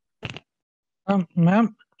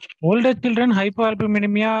 Ma'am, older children,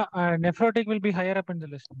 hypoalbuminemia, nephrotic will be higher up in the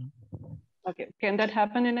list. Okay, can that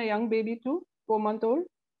happen in a young baby too, 4-month-old?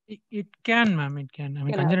 It can, ma'am, it can. I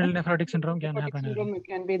mean, congenital nephrotic syndrome can happen. Syndrome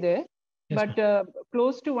can be there. Yes, but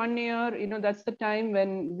close to 1 year, that's the time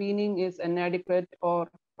when weaning is inadequate or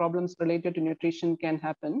problems related to nutrition can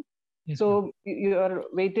happen. Yes, so your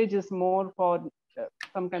weightage is more for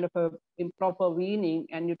some kind of a improper weaning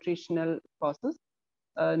and nutritional causes.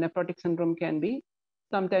 Nephrotic syndrome can be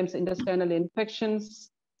sometimes intestinal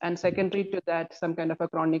infections, and secondary to that, some kind of a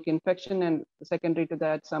chronic infection, and secondary to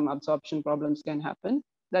that, some absorption problems can happen.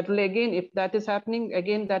 That will, again, if that is happening,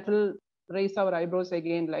 again, that will raise our eyebrows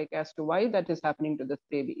again, like as to why that is happening to this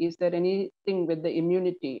baby. Is there anything with the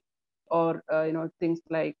immunity, or things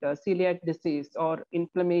like celiac disease or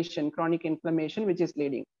inflammation, chronic inflammation, which is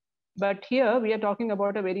leading? But here we are talking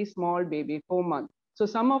about a very small baby, 4 months. So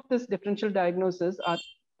some of this differential diagnosis are,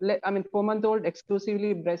 4-month-old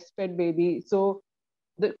exclusively breastfed baby. So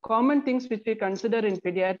the common things which we consider in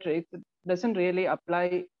pediatrics doesn't really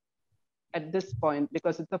apply at this point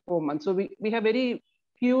because it's a 4 months. So we have very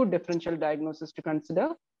few differential diagnoses to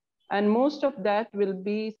consider. And most of that will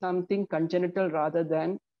be something congenital rather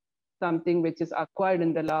than something which is acquired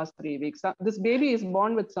in the last 3 weeks. This baby is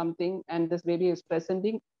born with something, and this baby is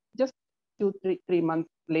presenting just 2-3 months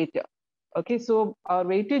later. Okay, so our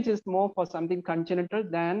weightage is more for something congenital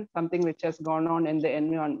than something which has gone on in the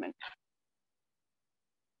environment.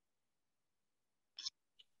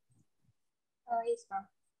 Yes, ma'am.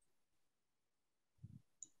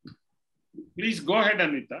 Please go ahead,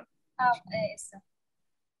 Anita. Yes, sir.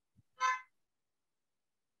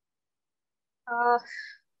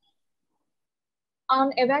 On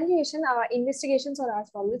evaluation, investigations are as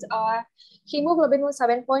follows. Hemoglobin was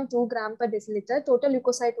 7.2 gram per deciliter. Total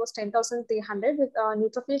leukocyte was 10,300 with a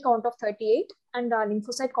neutrophil count of 38 and a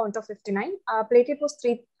lymphocyte count of 59. Platelet was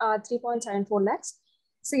 3.74 lakhs.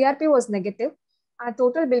 CRP was negative.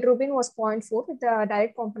 Total bilirubin was 0.4 with a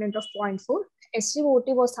direct component of 0.4.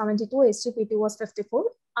 SGOT was 72. SGPT was 54.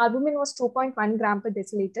 Albumin was 2.1 gram per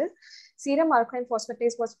deciliter. Serum alkaline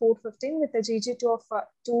phosphatase was 415 with a GG2 of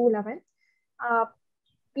 211.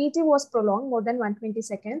 PT was prolonged more than 120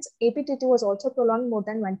 seconds. APTT was also prolonged more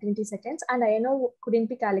than 120 seconds, and INO couldn't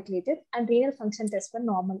be calculated, and renal function tests were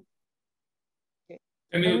normal. Okay.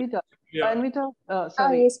 Can you? Anvita, Yeah. Anvita,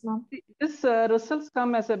 sorry. Yes, ma'am. This results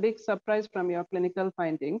come as a big surprise from your clinical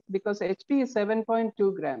findings because HP is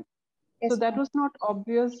 7.2 grams. Yes, So that was not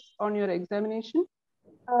obvious on your examination?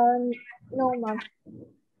 No, ma'am.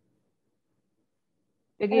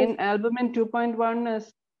 Again, albumin 2.1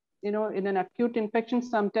 is, in an acute infection,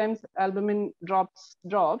 sometimes albumin drops,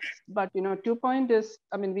 but 2 point is,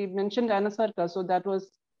 we mentioned anasarca, so that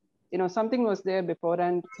was, something was there before,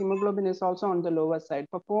 and hemoglobin is also on the lower side.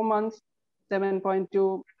 For 4 months,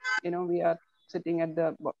 7.2, we are sitting at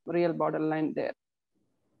the real borderline there.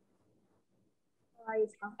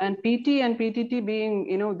 And PT and PTT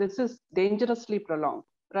being, this is dangerously prolonged,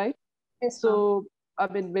 right? Yes, so,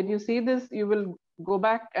 when you see this, you will go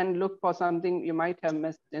back and look for something you might have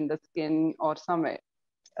missed in the skin or somewhere.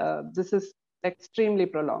 This is extremely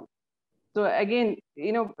prolonged. So again,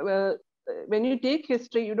 when you take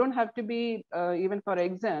history, you don't have to be, even for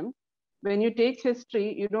exam, when you take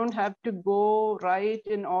history, you don't have to go right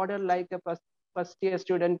in order like a first year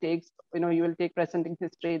student takes, you will take presenting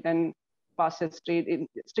history, then past history,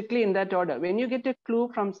 strictly in that order. When you get a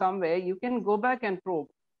clue from somewhere, you can go back and probe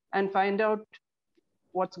and find out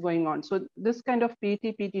what's going on. So this kind of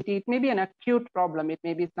PT, PTT, it may be an acute problem. It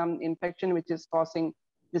may be some infection which is causing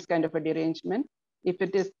this kind of a derangement. If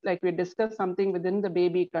it is, like we discussed, something within the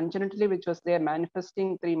baby congenitally, which was there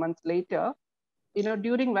manifesting 3 months later,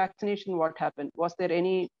 during vaccination, what happened? Was there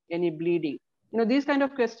any bleeding? These kind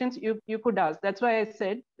of questions you could ask. That's why I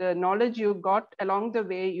said the knowledge you got along the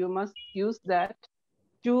way, you must use that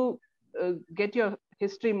to get your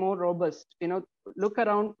history more robust. Look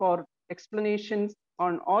around for explanations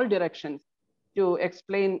on all directions to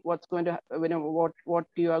explain what's going to, what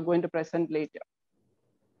you are going to present later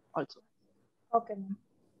also. Okay.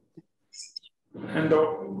 And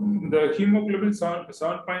the hemoglobin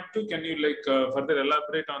 7.2, can you further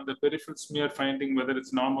elaborate on the peripheral smear finding, whether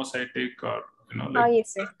it's normocytic or,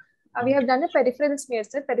 Yes, sir. We have done a peripheral smear,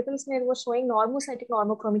 sir. Peripheral smear was showing normocytic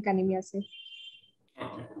normochromic anemia, sir.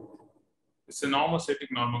 Okay. It's a normocytic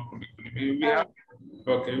normochromic anemia.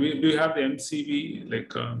 Do you have the MCV,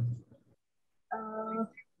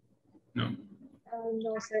 no?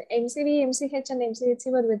 No, sir. MCV, MCH, and MCHC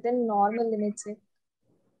were within normal limits, sir.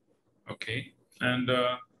 Okay. And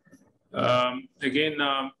again,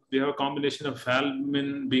 we have a combination of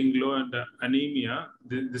albumin being low and anemia.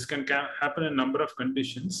 This can happen in a number of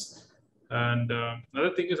conditions. And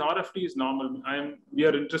another thing is RFT is normal. We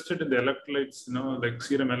are interested in the electrolytes, like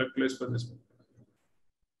serum electrolytes for this.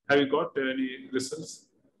 Have you got any results?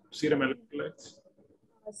 Serum electrolytes?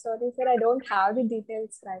 Sorry, sir, I don't have the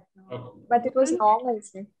details right now. Okay. But it was normal,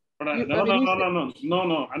 sir.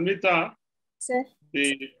 No, Anvita. Sir?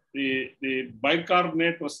 The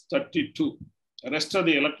bicarbonate was 32. The rest of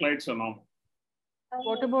the electrolytes are normal.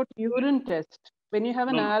 What about urine test? When you have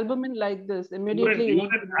an albumin like this, immediately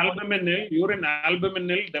urine albumin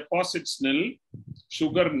nil, deposits nil,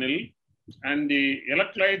 sugar nil, and the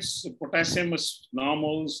electrolytes, potassium is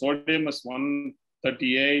normal, sodium is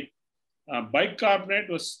 138. Bicarbonate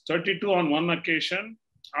was 32 on one occasion.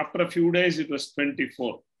 After a few days, it was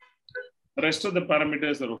 24. The rest of the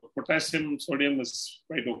parameters are potassium, sodium is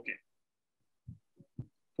quite okay.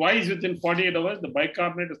 Twice within 48 hours, the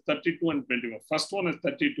bicarbonate is 32 and 24. First one is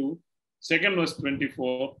 32. Second was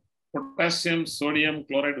 24. Potassium, sodium,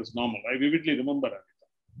 chloride was normal. I vividly remember it.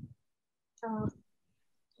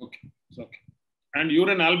 Okay, it's okay. And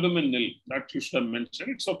urine albumin nil, that you should have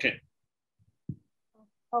mentioned. It's okay.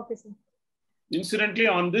 Okay, sir. Incidentally,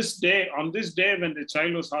 on this day when the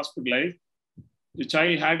child was hospitalized, the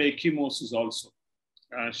child had echymosis also.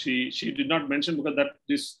 She did not mention because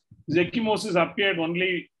this echymosis appeared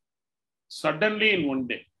only suddenly in one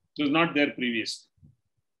day. It was not there previously.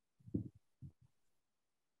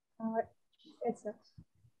 Yes, sir.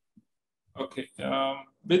 Okay.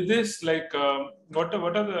 With this, what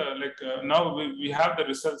are the now we have the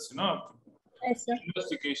results, Yes, sir.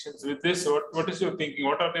 Investigations. With this, what is your thinking?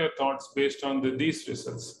 What are your thoughts based on these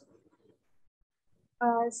results?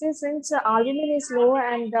 Since albumin is low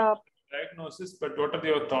and diagnosis, but what are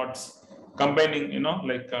your thoughts combining,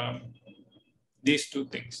 these two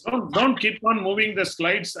things? Don't keep on moving the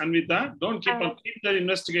slides, Anvita. Don't keep the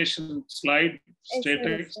investigation slide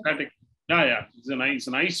static. Yeah. It's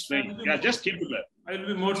a nice frame. Yeah, just keep it there. I will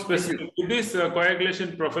be more specific. With this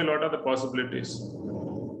coagulation profile, what are the possibilities?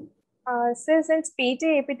 Since PT,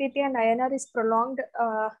 APTT, and INR is prolonged,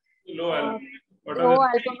 low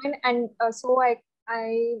albumin, and so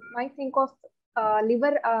I might think of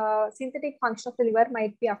liver, synthetic function of the liver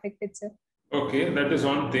might be affected, sir. Okay, that is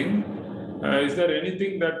one thing. Is there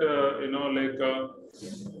anything that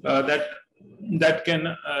that that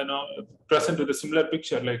can present with a similar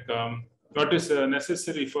picture, like what is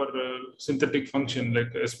necessary for synthetic function,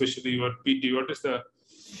 like especially your PT, what is the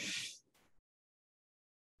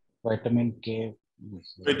Vitamin K.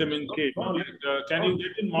 Vitamin K, no? Like, can you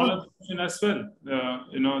get in malabsorption as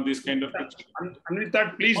well? These kind of pictures.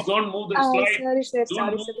 Anvita, please don't move the slide. Sorry, sir.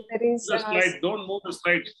 Don't move There is the slide. Don't move the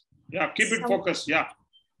slide. Yeah, keep it focused. Yeah.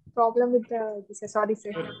 Problem with the sorry,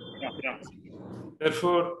 sir. Yeah.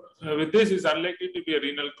 Therefore, with this is unlikely to be a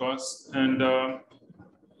renal cause, and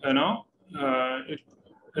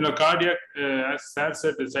cardiac, as Sir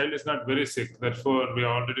said, the child is not very sick. Therefore, we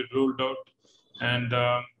are already ruled out, and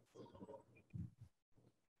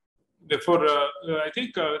therefore, I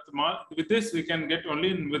think with this we can get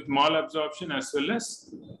only with malabsorption as well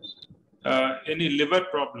as any liver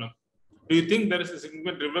problem. Do you think there is a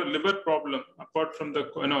significant liver problem apart from the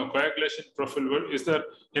coagulation profile? Is there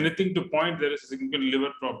anything to point there is a significant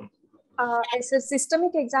liver problem? As a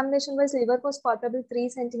systemic examination was liver was palpable 3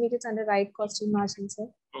 centimeters under right costal margin, sir.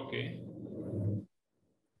 Okay.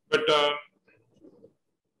 But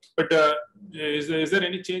is there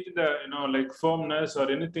any change in the like firmness or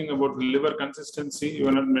anything about liver consistency you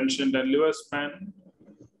have not mentioned, and liver span?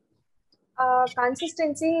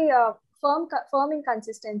 Consistency, firm in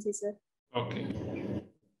consistency, sir. Okay.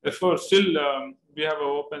 Therefore, still we have an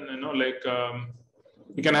open,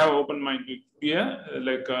 we can have an open mind.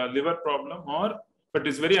 Like a liver problem, but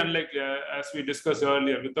it's very unlikely, as we discussed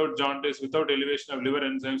earlier, without jaundice, without elevation of liver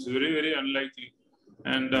enzymes, very, very unlikely.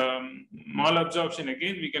 And malabsorption,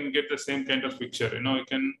 again, we can get the same kind of picture. You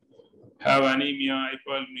can have anemia,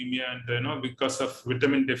 hypoalemia, and because of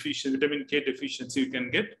vitamin K deficiency, you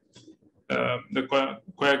can get the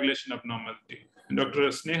coagulation abnormality. Dr.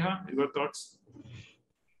 Sneha, your thoughts?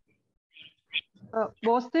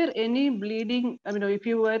 Was there any bleeding? I mean, if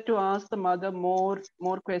you were to ask the mother more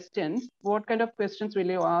questions, what kind of questions will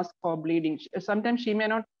you ask for bleeding? Sometimes she may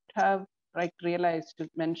not have realized to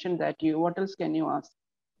mention that. What else can you ask?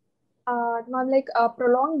 Ma'am, like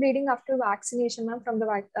prolonged bleeding after vaccination, ma'am, from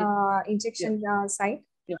the injection site.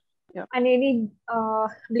 Yeah. And any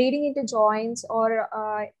bleeding into joints or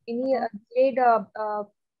any delayed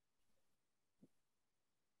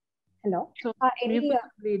hello. So any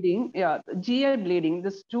bleeding, GI bleeding, the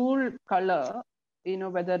stool color,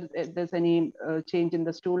 whether there's any change in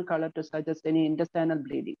the stool color to suggest any intestinal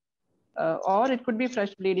bleeding, or it could be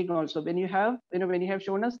fresh bleeding also. When you have, when you have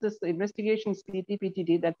shown us this investigation CT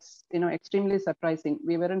PTT, that's extremely surprising.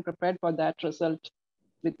 We weren't prepared for that result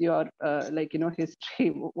with your history,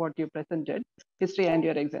 what you presented, history and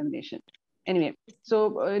your examination. Anyway,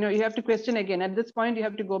 so you have to question again. At this point, you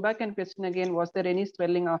have to go back and question again, was there any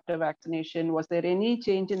swelling after vaccination? Was there any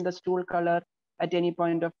change in the stool color at any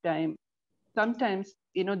point of time? Sometimes,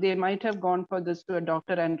 they might have gone for this to a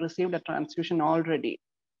doctor and received a transfusion already.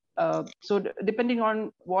 So depending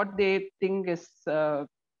on what they think is, tell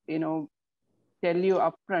you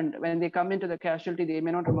upfront, when they come into the casualty, they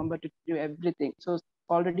may not remember to do everything. So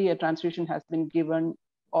already a transfusion has been given,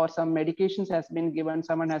 or some medications has been given,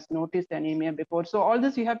 someone has noticed anemia before. So all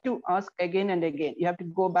this you have to ask again and again. You have to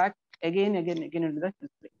go back again into the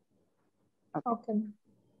history. Okay.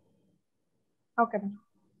 Okay.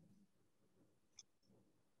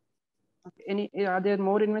 Okay. Are there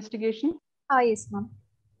more investigation? Yes, ma'am.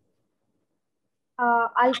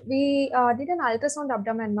 We did an ultrasound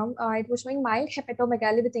abdomen, ma'am. It was showing mild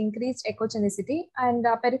hepatomegaly with increased echogenicity, and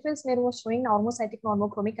peripheral smear was showing normocytic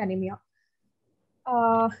normochromic anemia.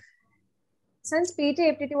 Since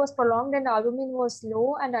PT-APT was prolonged and albumin was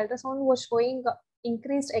low, and ultrasound was showing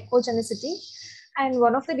increased echogenicity, and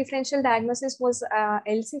one of the differential diagnoses was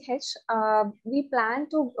LCH, we plan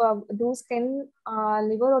to do skin,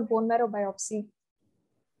 liver, or bone marrow biopsy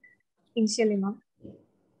initially, ma'am.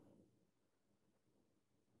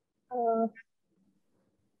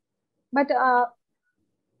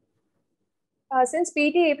 Since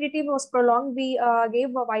PT-APT was prolonged, we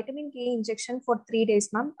gave a vitamin K injection for 3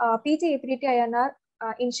 days, ma'am. PT-APT INR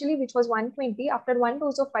initially, which was 120, after 1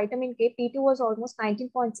 dose of vitamin K, PT was almost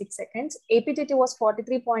 19.6 seconds, APTT was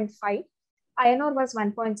 43.5, INR was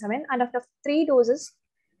 1.7, and after 3 doses,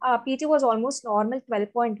 PT was almost normal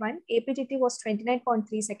 12.1, APTT was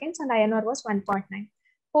 29.3 seconds, and INR was 1.9.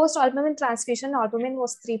 Post-albumin transfusion, albumin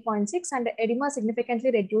was 3.6, and edema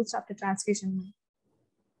significantly reduced after transfusion.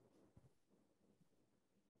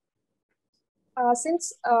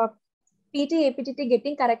 Since PT-APTT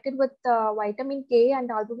getting corrected with vitamin K and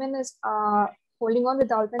albumin is holding on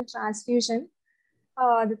with albumin transfusion,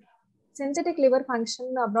 the synthetic liver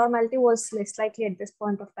function abnormality was less likely at this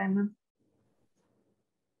point of time.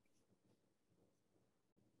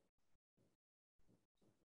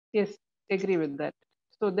 Yes. agree with that.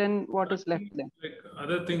 So then what is left then? Like,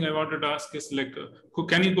 other thing I wanted to ask is like,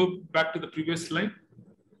 can you go back to the previous slide?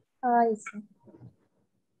 Yes, sir.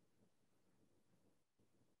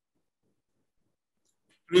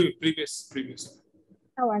 Previous.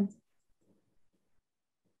 Oh, once.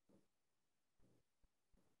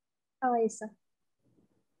 Oh, yes, sir.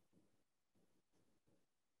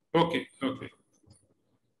 Okay.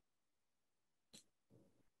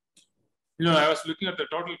 You know, I was looking at the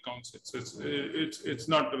total counts. It's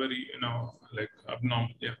not very, you know, like abnormal.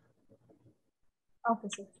 Yeah. Okay,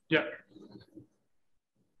 sir. Yeah.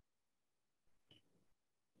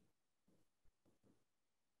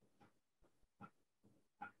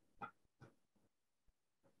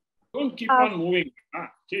 Don't keep on moving.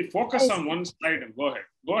 Focus on one slide and go ahead.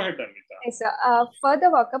 Go ahead, Anita. Yes, sir. Further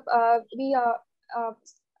workup,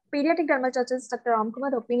 pediatric dermatologist Dr.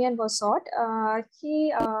 Ramkumar opinion was sought.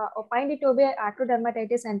 He opined it to be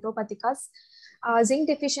acrodermatitis enteropathica's zinc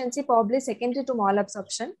deficiency, probably secondary to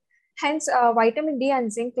malabsorption. Hence, vitamin D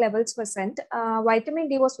and zinc levels were sent. Vitamin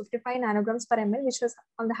D was 55 nanograms per ml, which was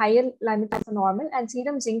on the higher limit of normal, and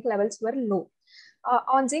serum zinc levels were low.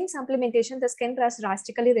 On zinc supplementation, the skin was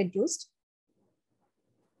drastically reduced.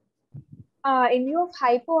 In view of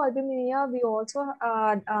hypoalbuminemia, we also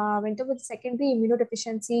went up with secondary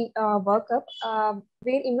immunodeficiency workup,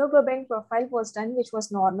 where immunoglobulin profile was done, which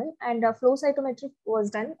was normal, and flow cytometry was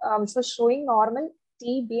done, which was showing normal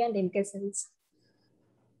T, B, and NK cells.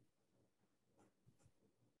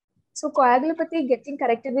 So coagulopathy getting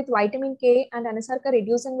corrected with vitamin K and anasarca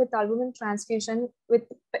reducing with albumin transfusion, with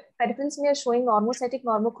peripheral smear showing normocytic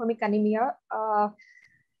normochromic anemia,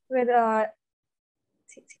 where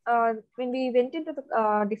when we went into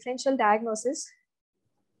the differential diagnosis,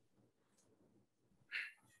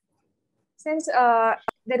 since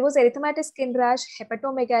there was erythematous skin rash,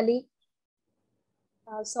 hepatomegaly,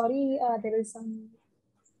 there is some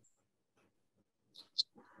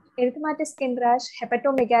erythematous skin rash,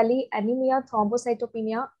 hepatomegaly, anemia,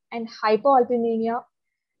 thrombocytopenia, and hypoalbuminemia,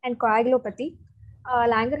 and coagulopathy.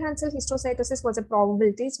 Langerhans histiocytosis was a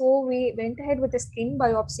probability, so we went ahead with a skin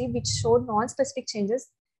biopsy which showed non-specific changes.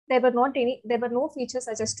 There were no features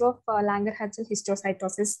suggestive of Langerhans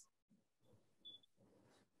histiocytosis.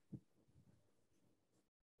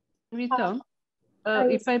 Rita,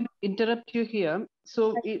 if I interrupt you here,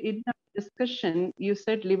 so in the discussion, you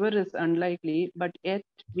said liver is unlikely, but yet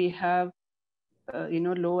we have,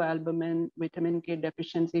 low albumin, vitamin K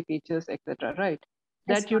deficiency features, etc. Right?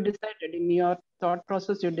 That you decided in your thought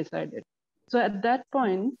process. You decided. So at that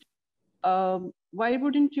point, why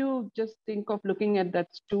wouldn't you just think of looking at that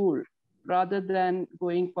stool rather than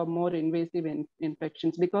going for more invasive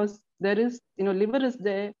infections? Because there is, liver is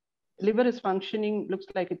there. Liver is functioning, looks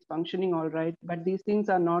like it's functioning all right, but these things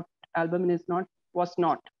are not, albumin was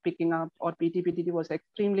not picking up, or PT-PTT was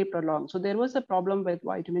extremely prolonged. So there was a problem with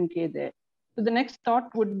vitamin K there. So the next thought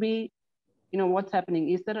would be, what's happening?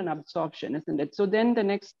 Is there an absorption, isn't it? So then the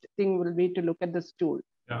next thing will be to look at the stool,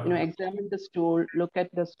 examine the stool, look at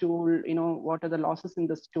the stool, what are the losses in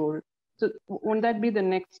the stool. So won't that be the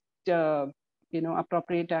next,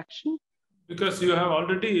 appropriate action? Because you have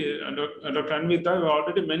already, Dr. Anvita, you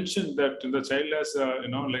already mentioned that the child has,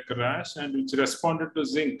 like a rash, and which responded to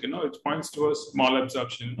zinc, it points towards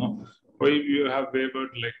malabsorption. Why you have wavered,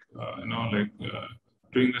 like,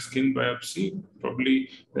 doing the skin biopsy? Probably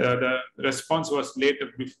the response was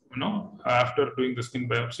later, after doing the skin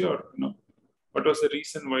biopsy, or what was the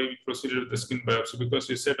reason why we proceeded with the skin biopsy? Because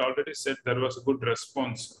you already said there was a good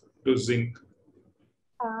response to zinc.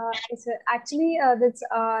 Actually, this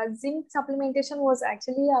zinc supplementation was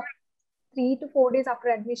actually 3 to 4 days after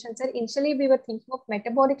admission. Sir, initially we were thinking of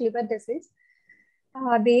metabolic liver disease.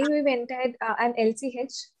 They we went ahead and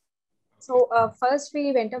LCH. So first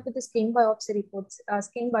we went up with the skin biopsy reports,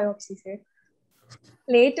 sir.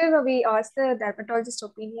 Later we asked the dermatologist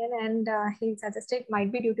opinion, and he suggested it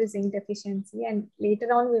might be due to zinc deficiency. And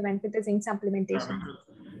later on we went with the zinc supplementation.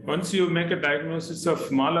 Once you make a diagnosis of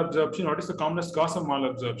malabsorption, what is the commonest cause of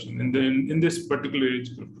malabsorption in this particular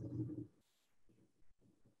age group?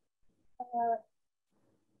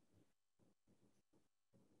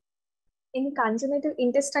 In congenital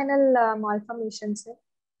intestinal malformation, sir.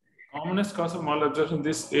 Commonest cause of malabsorption in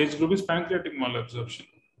this age group is pancreatic malabsorption.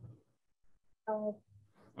 Okay.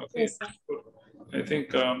 Yes, sir. I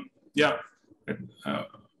think, yeah.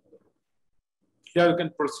 Yeah, you can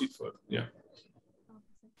proceed further. Yeah.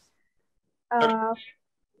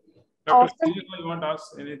 Dr. Sneha, you want to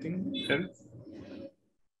ask anything else?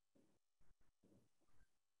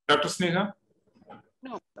 Dr. Sneha?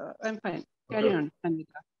 No, I'm fine. Carry on,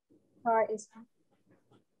 Anvita. Yes, sir.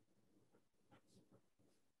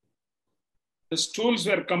 The stools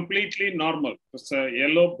were completely normal. It was a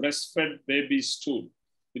yellow breastfed baby stool.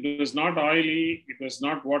 It was not oily. It was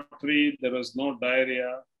not watery. There was no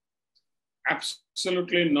diarrhea.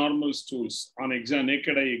 Absolutely normal stools on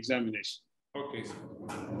naked eye examination. Okay.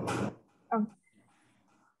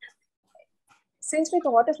 Since we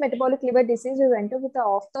thought of metabolic liver disease, we went with the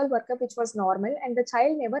off-tall workup, which was normal, and the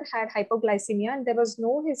child never had hypoglycemia, and there was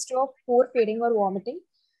no history of poor feeding or vomiting,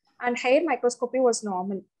 and hair microscopy was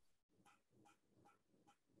normal.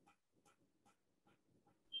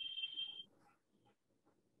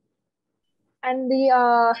 And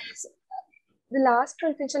the last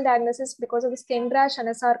differential diagnosis because of the skin rash,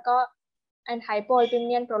 anasarca, and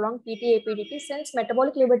hypoalbuminemia and prolonged PT-APDT. Since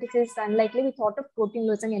metabolic liver disease is unlikely, we thought of protein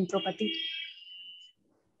losing enteropathy.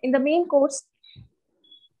 In the main course,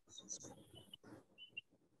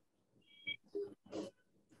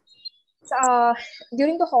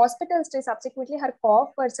 during the hospital stay, subsequently her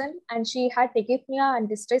cough worsened and she had tachypnea and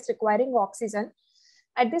distress requiring oxygen.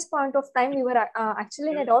 At this point of time, we were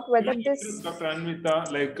actually in a doubt whether this... Dr.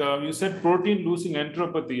 Anvita, like you said, protein losing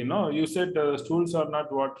enteropathy, you said stools are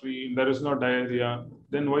not watery, there is no diarrhea.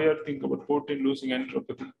 Then why are you thinking about protein losing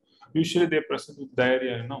enteropathy? Usually they present with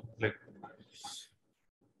diarrhea, like.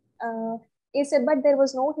 He said, but there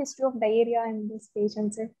was no history of diarrhea in this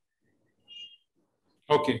patient. Sir.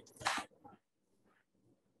 Okay.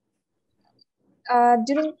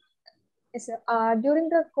 During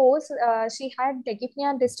the course, she had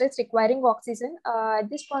tachypnea and distress requiring oxygen. At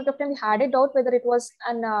this point of time, we had a doubt whether it was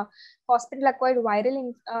an hospital-acquired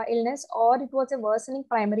viral illness or it was a worsening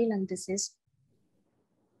primary lung disease.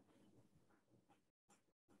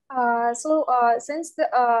 Since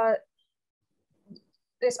the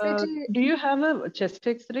respiratory... do you have a chest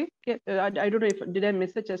X-ray? I don't know if did I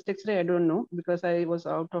miss a chest X-ray? I don't know because I was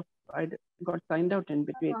I got signed out in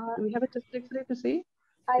between. Do we have a chest X-ray to see?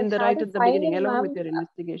 In the right at the beginning, along with your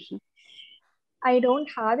investigation. I don't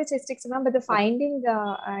have a chest X-ray, but the finding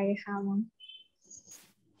I have one.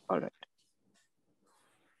 All right.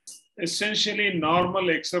 Essentially normal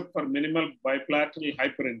except for minimal bilateral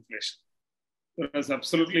hyperinflation. There was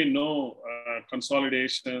absolutely no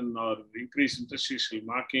consolidation or increased interstitial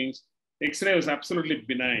markings. X-ray was absolutely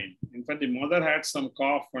benign. In fact, the mother had some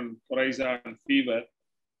cough and coryza and fever.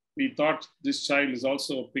 We thought this child is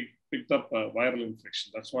also picked up a viral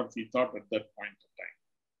infection. That's what we thought at that point of time.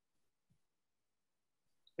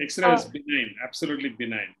 X-ray is benign, absolutely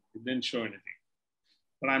benign. It didn't show anything.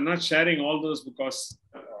 But I'm not sharing all those because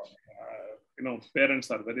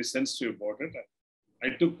parents are very sensitive about it. I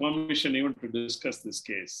took permission even to discuss this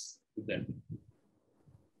case with them.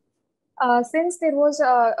 Since there was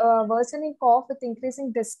a worsening cough with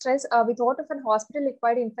increasing distress, we thought of an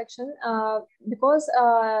hospital-acquired infection because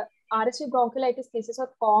RSV bronchiolitis cases are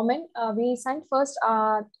common. We sent first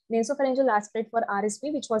nasopharyngeal aspirate for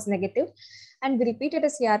RSV, which was negative, and we repeated a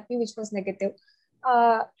CRP, which was negative.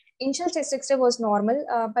 Initial chest X-ray was normal,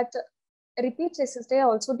 but repeat chest X-ray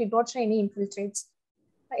also did not show any infiltrates.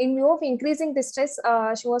 In view of increasing distress,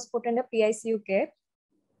 she was put under PICU care.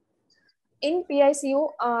 In PICU,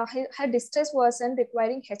 her distress worsened,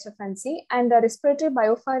 requiring HFNC, and a respiratory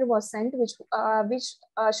biofire was sent, which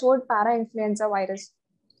showed parainfluenza virus.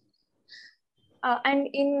 And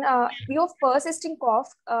in view of persisting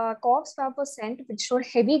cough, cough swab was sent, which showed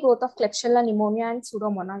heavy growth of Klebsiella pneumonia and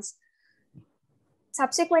Pseudomonas.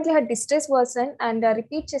 Subsequently, her distress worsened, and a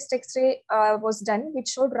repeat chest X-ray was done, which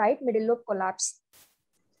showed right middle lobe collapse.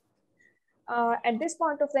 At this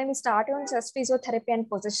point of time, we started on chest physiotherapy and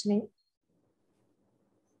positioning.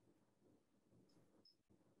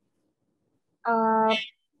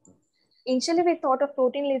 Initially, we thought of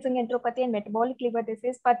protein-losing enteropathy and metabolic liver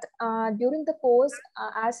disease, but during the course,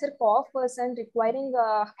 as her cough worsened, requiring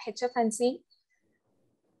HFNC,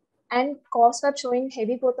 and cough swab showing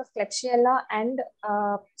heavy growth of Klebsiella and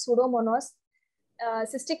Pseudomonas,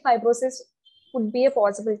 cystic fibrosis would be a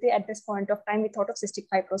possibility at this point of time. We thought of cystic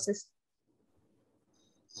fibrosis.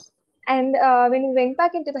 And when we went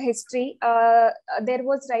back into the history, there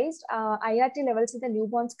was raised IRT levels in the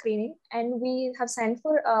newborn screening, and we have sent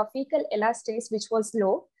for fecal elastase, which was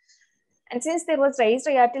low. And since there was raised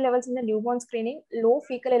IRT levels in the newborn screening, low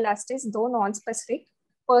fecal elastase, though non-specific,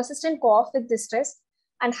 persistent cough with distress,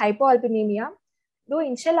 and hypoalbuminemia, though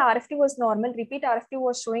initial RFT was normal, repeat RFT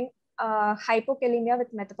was showing hypokalemia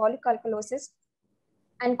with metabolic alkalosis,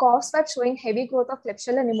 and cough swab showing heavy growth of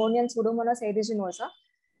Klebsiella pneumonia and Pseudomonas aeruginosa.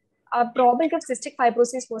 Probability of cystic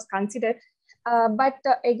fibrosis was considered, but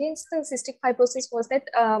against the cystic fibrosis was that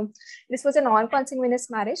this was a non-consanguineous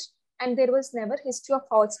marriage, and there was never history of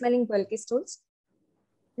foul-smelling bulky stools.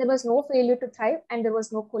 There was no failure to thrive, and there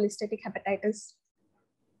was no cholestatic hepatitis.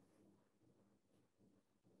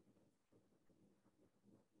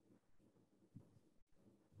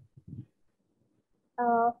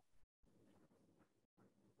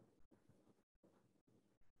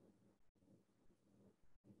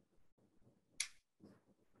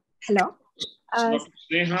 Hello. Dr.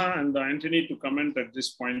 Sneha and Anthony to comment at this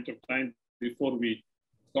point of time before we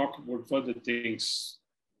talk about further things.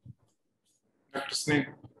 Dr.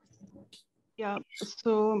 Sneha. Yeah,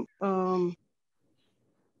 so I'm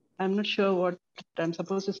not sure what I'm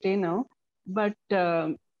supposed to say now, but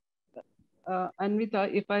Anvita,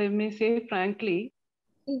 if I may say frankly,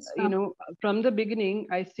 you know, from the beginning,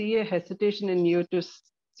 I see a hesitation in you to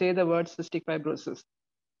say the word cystic fibrosis.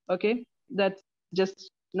 Okay, that's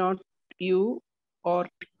just not you or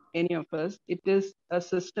any of us. It is a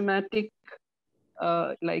systematic,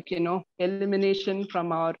 like, you know, elimination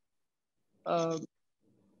from our,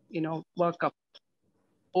 you know, workup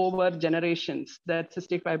over generations that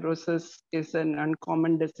cystic fibrosis is an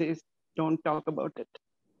uncommon disease. Don't talk about it.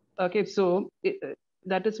 Okay, so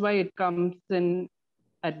that is why it comes in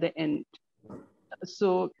at the end.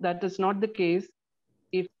 So that is not the case.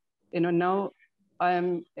 If, you know, now I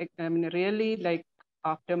mean, really, like,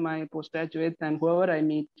 after my postgraduates and whoever I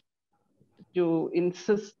meet, to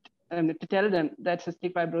insist and to tell them that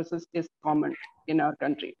cystic fibrosis is common in our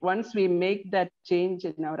country. Once we make that change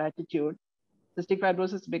in our attitude, cystic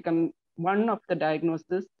fibrosis become one of the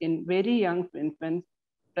diagnoses in very young infants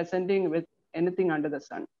presenting with anything under the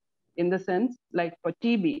sun. In the sense, like for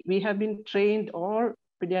TB, we have been trained, or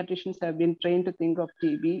pediatricians have been trained to think of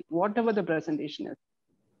TB, whatever the presentation is.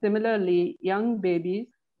 Similarly, young babies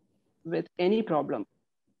with any problem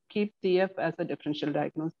keep CF as a differential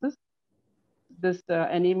diagnosis. This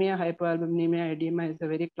anemia, hypoalbuminemia, edema is a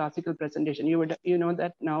very classical presentation. You know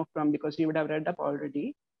that now from, because you would have read up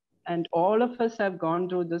already. And all of us have gone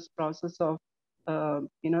through this process of,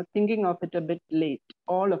 you know, thinking of it a bit late.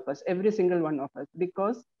 All of us, every single one of us,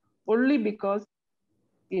 only because,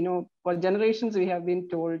 you know, for generations we have been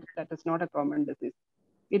told that it's not a common disease.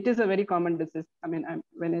 It is a very common disease. I mean,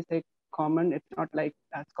 when I say common, it's not like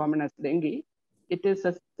as common as dengue. It is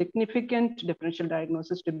a significant differential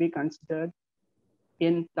diagnosis to be considered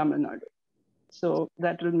in Tamil Nadu. So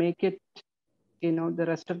that will make it, you know, the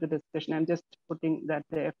rest of the discussion. I'm just putting that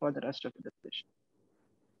there for the rest of the discussion.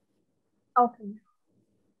 Okay.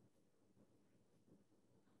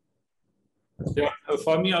 Yeah,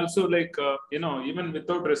 for me also, like, you know, even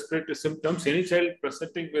without respiratory symptoms, any child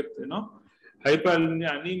presenting with, you know,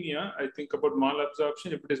 hypoanemia, I think about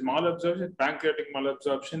malabsorption. If it is malabsorption, pancreatic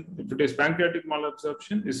malabsorption. If it is pancreatic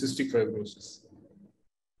malabsorption, is cystic fibrosis.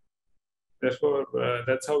 Therefore,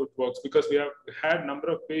 that's how it works, because we have had number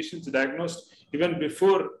of patients diagnosed even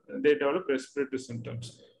before they develop respiratory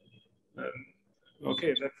symptoms.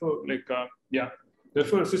 Okay, therefore, like, yeah,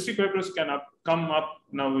 therefore, cystic fibrosis can come up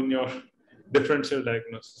now in your differential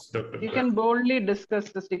diagnosis, Dr. You can boldly discuss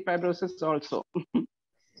cystic fibrosis also.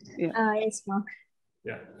 Yeah. Yes, ma'am.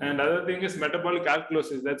 Yeah, and other thing is metabolic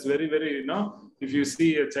alkalosis. That's very, very, you know, if you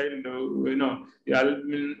see a child, you know,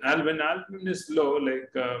 when albumin is low,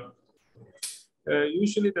 like,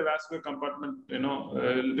 usually the vascular compartment, you know,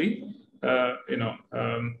 will be, you know,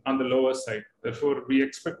 on the lower side. Therefore, we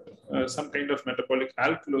expect some kind of metabolic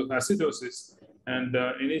acidosis, and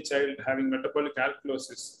any child having metabolic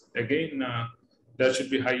alkalosis, again, that should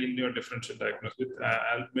be high in your differential diagnosis with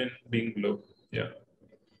albumin being low. Yeah.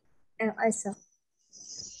 I see.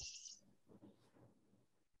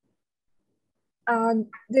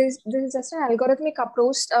 This is just an algorithmic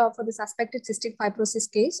approach for the suspected cystic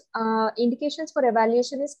fibrosis case. Indications for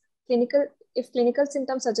evaluation is if clinical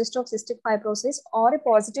symptoms suggest of cystic fibrosis, or a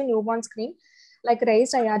positive newborn screen like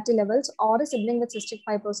raised IRT levels, or a sibling with cystic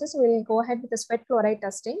fibrosis, we will go ahead with the sweat chloride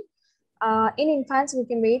testing. In infants, we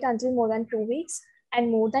can wait until more than 2 weeks, and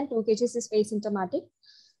more than 2 kg is asymptomatic.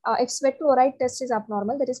 If sweat chloride test is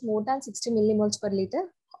abnormal, that is more than 60 millimoles per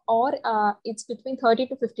liter, or it's between 30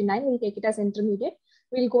 to 59, we'll take it as intermediate.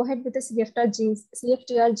 We'll go ahead with the CFTR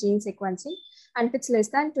gene sequencing. And if it's less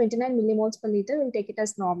than 29 millimoles per liter, we'll take it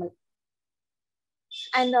as normal.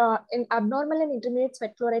 And in abnormal and intermediate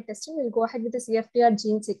sweat chloride testing, we'll go ahead with the CFTR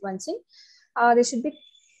gene sequencing. There should be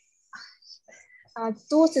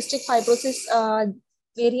 2 cystic fibrosis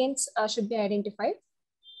variants should be identified.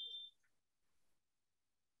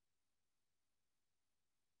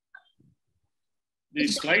 The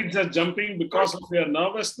slides are jumping because of your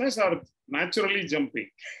nervousness or naturally jumping?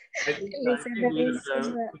 I think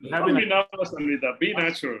Don't be nervous, Anvita. Be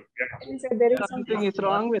natural. Yeah. Something is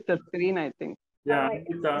wrong with the screen, I think. Yeah,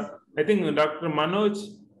 I think Dr.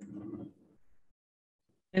 Manoj.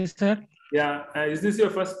 Yes, sir. Yeah, is this your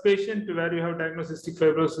first patient where you have diagnosed cystic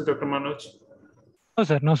fibrosis, Dr. Manoj? No,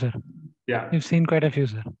 sir. No, sir. Yeah. We've seen quite a few,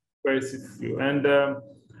 sir. Quite a few. And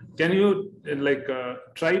can you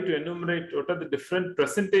try to enumerate what are the different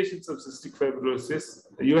presentations of cystic fibrosis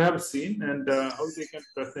you have seen and how they can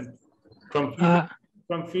present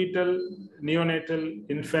from fetal, neonatal,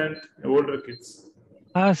 infant, older kids?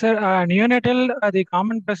 Sir, neonatal, the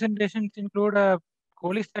common presentations include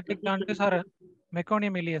cholestatic jaundice or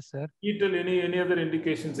meconium sir. Fetal, any other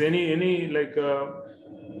indications? Any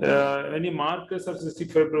markers of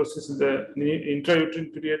cystic fibrosis in the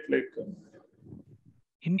intrauterine period,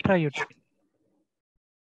 intrauterine?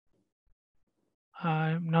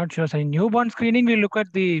 I'm not sure, sir. In newborn screening, we look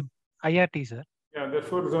at the IRT, sir. Yeah,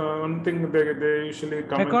 therefore, one thing they usually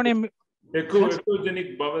comment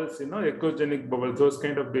echogenic bowels, echogenic bowels. Those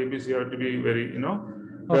kind of babies, you have to be very,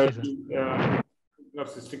 okay, of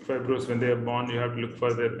cystic fibrosis when they are born, you have to look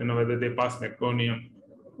for their, whether they pass meconium.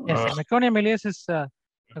 Yes, meconium ileus is a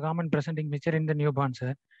common presenting feature in the newborn,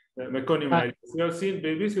 sir. Meconium ileus. You have seen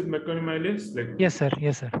babies with meconium ileus? Yes, sir.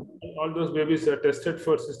 Yes, sir. All those babies are tested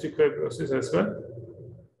for cystic fibrosis as well?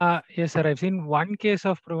 Yes, sir. I've seen one case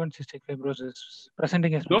of proven cystic fibrosis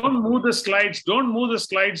presenting as well. Don't move the slides. Don't move the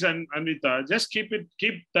slides, and Anvita. Just keep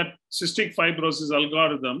that cystic fibrosis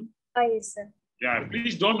algorithm. Yes, sir. Yeah,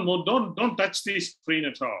 please don't move. Don't touch the screen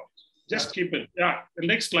at all. Just keep it. Yeah, the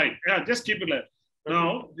next slide. Yeah, just keep it there.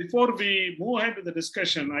 Now, before we move ahead to the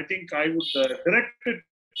discussion, I think I would direct it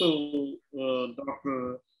to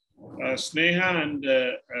Dr. Sneha and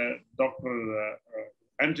Dr.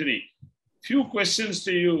 Anthony. Few questions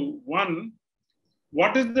to you. One,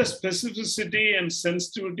 what is the specificity and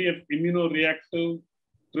sensitivity of immunoreactive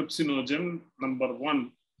trypsinogen? Number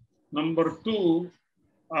one. Number two,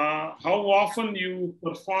 how often you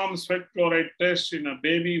perform sweat chloride test in a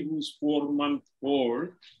baby who's 4 months old?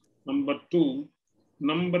 Number two.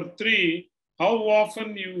 Number three, how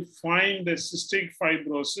often you find the cystic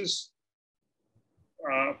fibrosis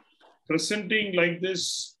presenting like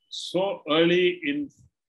this so early in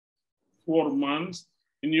 4 months?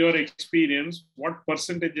 In your experience, what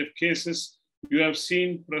percentage of cases you have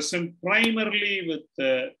seen present primarily with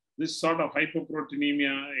this sort of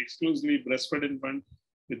hypoproteinemia, exclusively breastfed infant,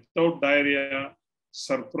 without diarrhea,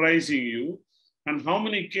 surprising you? And how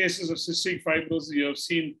many cases of cystic fibrosis you have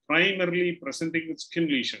seen primarily presenting with skin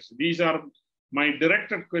lesions? These are my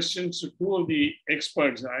directed questions to two of the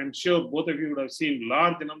experts. I'm sure both of you would have seen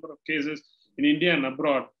large number of cases in India and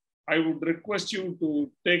abroad. I would request you to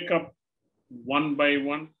take up one by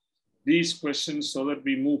one these questions so that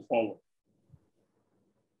we move forward.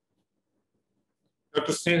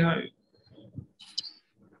 Dr. Sneha.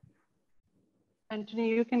 Anthony,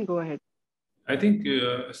 you can go ahead. I think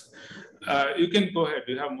you can go ahead.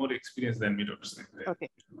 You have more experience than me, Dr. Sneha. Okay.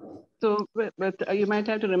 So, but you might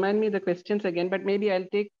have to remind me the questions again, but maybe I'll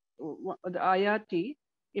take the IRT,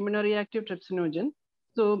 immunoreactive trypsinogen.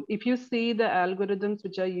 So if you see the algorithms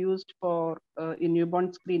which are used for in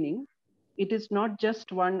newborn screening, it is not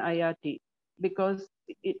just one IRT, because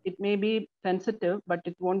it may be sensitive, but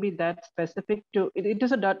it won't be that specific to, it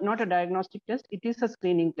is not a diagnostic test, it is a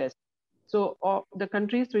screening test. So the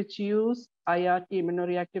countries which use IRT,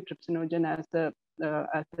 immunoreactive trypsinogen as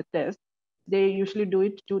a test, they usually do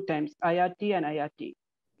it 2 times, IRT and IRT,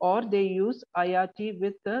 or they use IRT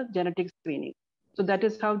with the genetic screening. So that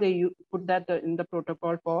is how they put that in the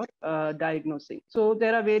protocol for diagnosing. So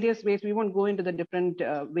there are various ways. We won't go into the different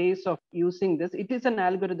ways of using this. It is an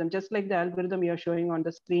algorithm, just like the algorithm you're showing on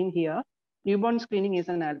the screen here. Newborn screening is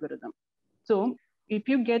an algorithm. So if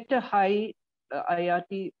you get a high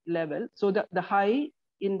IRT level, so the high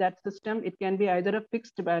in that system, it can be either a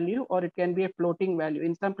fixed value or it can be a floating value.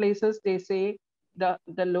 In some places, they say the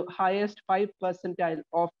highest 5 percentile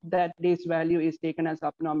of that day's value is taken as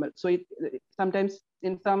abnormal. So sometimes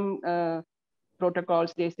in some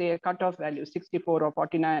protocols, they say a cutoff value, 64 or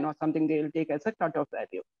 49 or something, they will take as a cutoff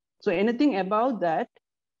value. So anything above that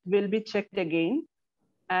will be checked again,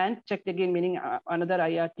 and checked again meaning another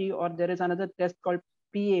IRT, or there is another test called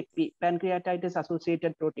PAP, pancreatitis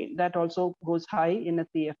associated protein, that also goes high in a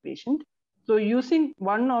CF patient. So using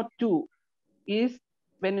 1 or 2 is,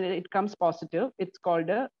 when it comes positive, it's called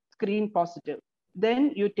a screen positive.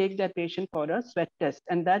 Then you take that patient for a sweat test,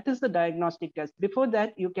 and that is the diagnostic test. Before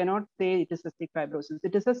that, you cannot say it is cystic fibrosis.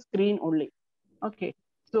 It is a screen only. Okay.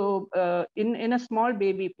 So in a small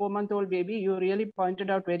baby, 4-month-old baby, you really pointed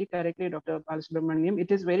out very correctly, Dr. Balasubramaniam,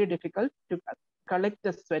 it is very difficult to collect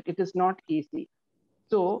the sweat. It is not easy.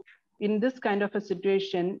 So in this kind of a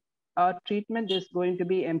situation, our treatment is going to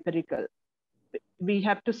be empirical. We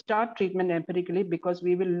have to start treatment empirically, because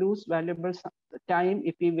we will lose valuable time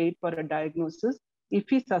if we wait for a diagnosis. If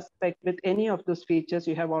we suspect with any of those features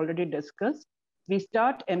you have already discussed, we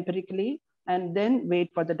start empirically and then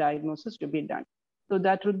wait for the diagnosis to be done. So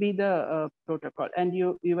that would be the protocol. And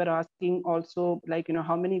you were asking also, like,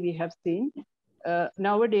 how many we have seen.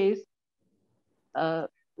 Nowadays,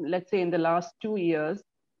 let's say in the last 2 years,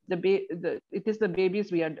 it is the babies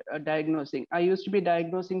we are diagnosing. I used to be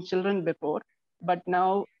diagnosing children before, but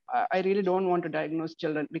now I really don't want to diagnose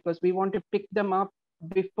children because we want to pick them up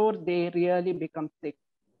before they really become sick.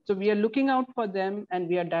 So we are looking out for them and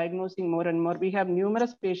we are diagnosing more and more. We have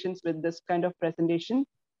numerous patients with this kind of presentation,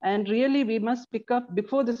 and really we must pick up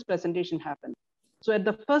before this presentation happens. So at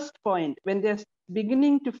the first point, when they're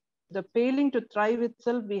beginning to, the failing to thrive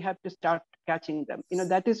itself, we have to start catching them.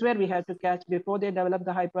 That is where we have to catch before they develop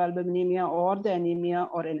the hypoalbuminemia or the anemia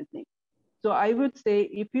or anything. So I would say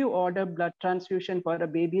if you order blood transfusion for a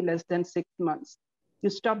baby less than 6 months, you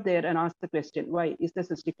stop there and ask the question, why is there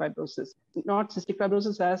cystic fibrosis? Not cystic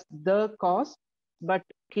fibrosis as the cause, but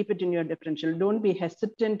keep it in your differential. Don't be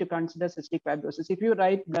hesitant to consider cystic fibrosis. If you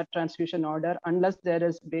write blood transfusion order, unless there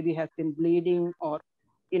is baby has been bleeding or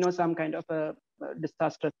some kind of a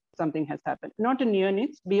disaster, something has happened. Not in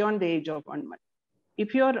neonates beyond the age of 1 month.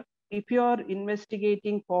 If you're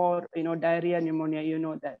investigating for diarrhea, pneumonia,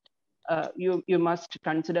 that you must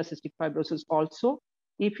consider cystic fibrosis also.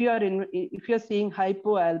 If you're seeing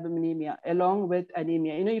hypoalbuminemia along with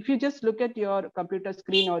anemia, if you just look at your computer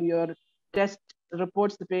screen or your test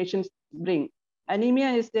reports the patients bring, anemia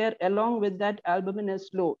is there along with that, albumin is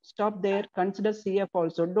low. Stop there, consider CF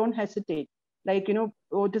also. Don't hesitate. Like,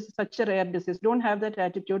 oh, this is such a rare disease. Don't have that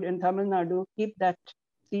attitude in Tamil Nadu. Keep that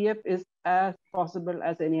CF is as possible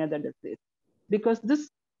as any other disease. Because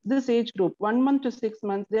this age group, 1 month to 6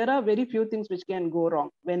 months, there are very few things which can go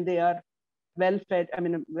wrong when they are well fed,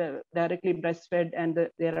 directly breastfed, and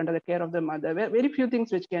they're under the care of the mother. Very few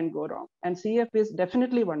things which can go wrong. And CF is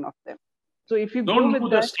definitely one of them. So if you don't go with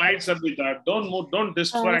move that, the slides a bit. Don't move. Don't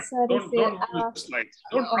distract. Don't move the slides.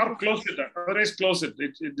 Don't or close it. Otherwise, close it.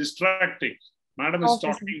 It's distracting. Madam is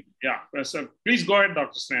talking. Yeah. So please go ahead,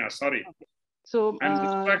 Dr. Sneha. Sorry. Okay. So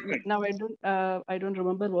now I don't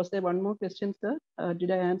remember. Was there one more question, sir?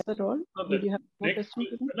 Did I answer all? No, Did you have more questions?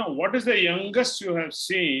 No. What is the youngest you have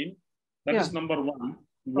seen? That is number one.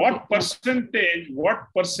 What percentage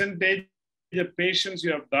of patients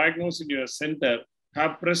you have diagnosed in your center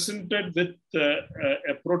have presented with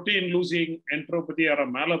a protein-losing enteropathy or a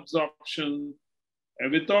malabsorption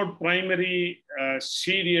without primary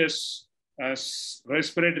serious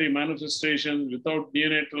respiratory manifestations, without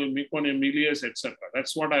neonatal meconium ileus, etc.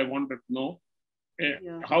 That's what I wanted to know.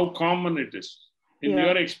 How common it is in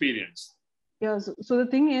your experience. Yeah, so the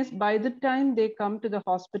thing is, by the time they come to the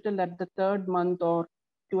hospital at the 3rd month or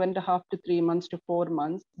 2.5 to 3 months to 4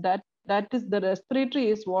 months, that is the respiratory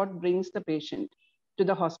is what brings the patient to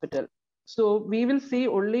the hospital. So we will see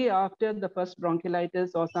only after the first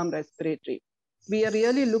bronchiolitis or some respiratory. We are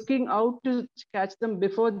really looking out to catch them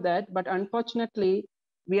before that, but unfortunately,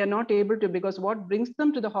 we are not able to, because what brings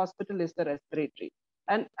them to the hospital is the respiratory.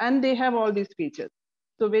 And they have all these features.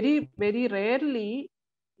 So very, very rarely,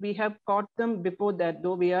 we have caught them before that,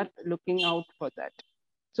 though we are looking out for that.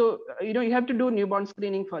 So, you have to do newborn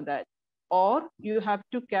screening for that. Or you have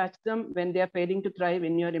to catch them when they are failing to thrive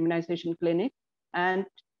in your immunization clinic and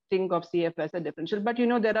think of CF as a differential. But,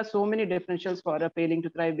 there are so many differentials for a failing to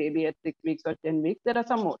thrive baby at 6 weeks or 10 weeks. There are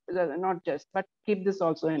some more, not just, but keep this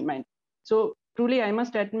also in mind. So truly, I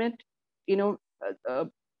must admit,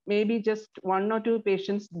 maybe just 1 or 2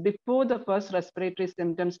 patients before the first respiratory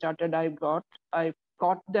symptoms started, I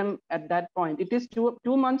caught them at that point. It is 2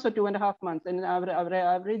 months or 2.5 months, and our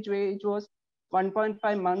average age was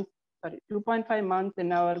 1.5 months, 2.5 months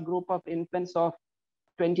in our group of infants of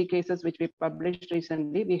 20 cases, which we published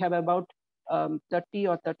recently. We have about 30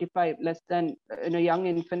 or 35 less than young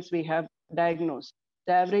infants we have diagnosed.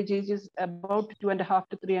 The average age is about 2.5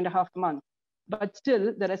 to 3.5 months. But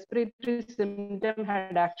still, the respiratory symptom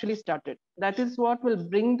had actually started. That is what will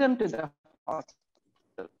bring them to the hospital.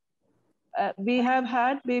 We have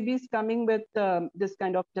had babies coming with this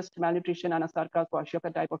kind of just malnutrition, anasarca,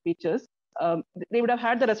 kwashiorkor type of features. They would have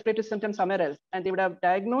had the respiratory symptoms somewhere else, and they would have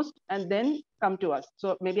diagnosed and then come to us.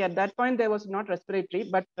 So maybe at that point, there was not respiratory,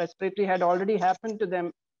 but respiratory had already happened to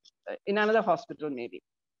them in another hospital, maybe.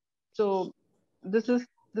 So this is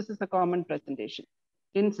a common presentation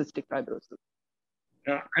in cystic fibrosis.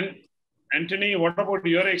 Yeah, and Anthony, what about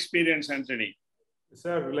your experience, Anthony?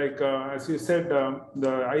 Sir, like as you said,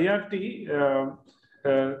 the IRT,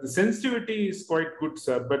 the sensitivity is quite good,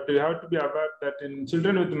 sir, but you have to be aware that in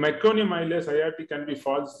children with meconium ileus, IRT can be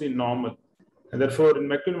falsely normal. And therefore, in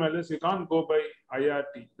meconium ileus, you can't go by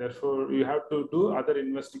IRT. Therefore, you have to do other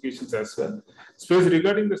investigations as well. So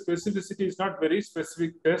regarding the specificity, it's not very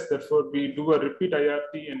specific test. Therefore, we do a repeat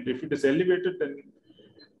IRT, and if it is elevated, then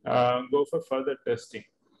go for further testing.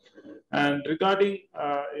 And regarding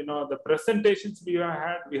the presentations we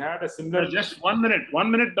had a similar. Just 1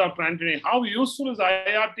 minute, Dr. Anthony. How useful is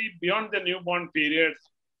IRT beyond the newborn period?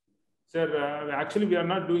 Sir, actually, we are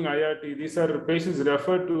not doing IRT. These are patients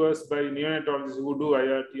referred to us by neonatologists who do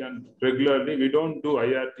IRT and regularly. We don't do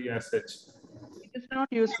IRT as such. It is not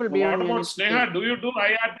useful beyond. What about Sneha? Do you do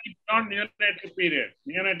IRT beyond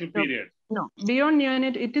neonatal period? No, beyond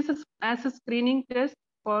neonate, it is as a screening test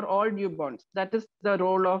for all newborns. That is the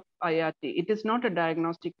role of IRT. It is not a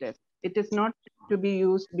diagnostic test. It is not to be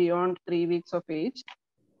used beyond 3 weeks of age.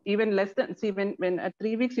 Even less than, see, when at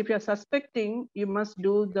 3 weeks, if you're suspecting, you must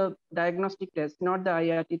do the diagnostic test, not the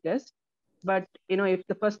IRT test. But if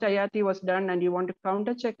the first IRT was done and you want to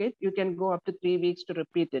counter check it, you can go up to 3 weeks to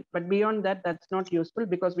repeat it. But beyond that, that's not useful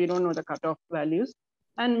because we don't know the cutoff values.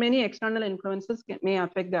 And many external influences may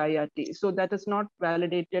affect the IRT. So that is not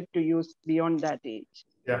validated to use beyond that age.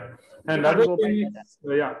 Yeah. And other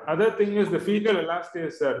thing is the fecal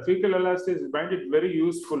elastase. Fecal elastase, I find it very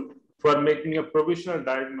useful for making a provisional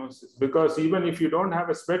diagnosis, because even if you don't have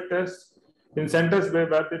a sweat test in centers where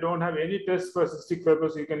they don't have any test for cystic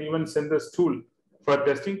fibrosis, you can even send a stool for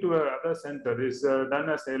testing to another center. Is done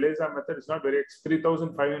as ELISA method. It's not very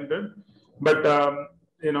 3,500, but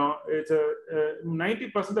it's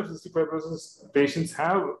 90% of cystic fibrosis patients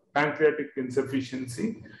have pancreatic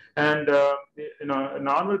insufficiency, and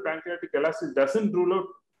normal pancreatic elastase doesn't rule out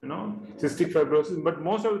cystic fibrosis, but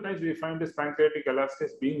most of the times we find this pancreatic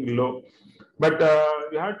elastase being low. But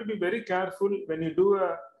you have to be very careful when you do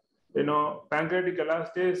a pancreatic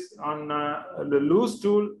elastase on the loose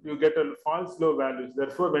stool, you get a false low values.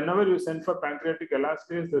 Therefore, whenever you send for pancreatic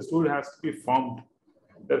elastase, the stool has to be formed.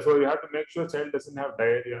 Therefore, you have to make sure child doesn't have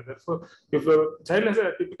diarrhea. Therefore, if a child has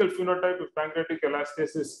a typical phenotype of pancreatic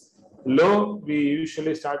elastase is low, we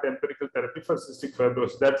usually start empirical therapy for cystic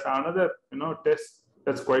fibrosis. That's another test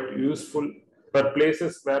that's quite useful for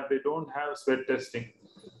places where they don't have sweat testing.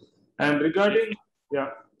 And regarding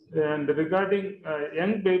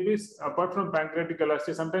young babies, apart from pancreatic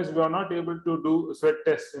elastase, sometimes we are not able to do sweat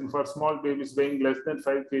tests for small babies weighing less than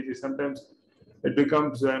 5 kg. Sometimes it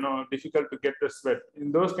becomes difficult to get the sweat.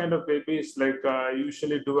 In those kind of babies, I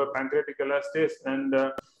usually do a pancreatic elastase, and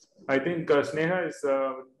I think Sneha is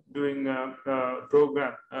doing a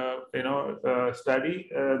program, study.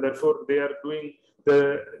 Therefore, they are doing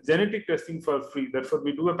the genetic testing for free. Therefore,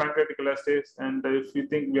 we do a pancreatic elastase, and if we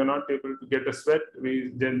think we are not able to get a sweat,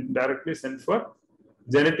 we then directly send for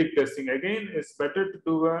genetic testing. Again, it's better to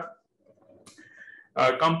do a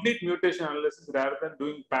complete mutation analysis rather than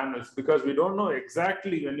doing panels, because we don't know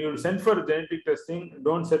exactly. When you send for genetic testing,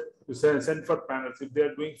 don't send for panels. If they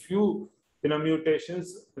are doing few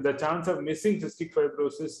mutations, the chance of missing cystic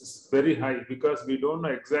fibrosis is very high, because we don't know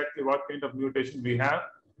exactly what kind of mutation we have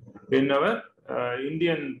in our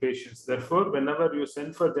Indian patients. Therefore, whenever you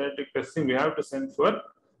send for genetic testing, we have to send for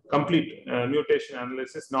complete mutation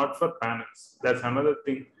analysis, not for panels. That's another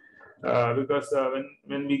thing, because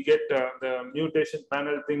when we get the mutation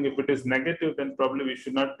panel thing, if it is negative, then probably we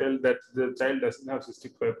should not tell that the child doesn't have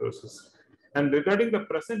cystic fibrosis. And regarding the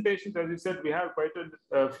presentations, as you said, we have quite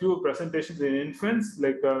a few presentations in infants,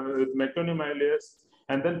 like with meconium-ileus,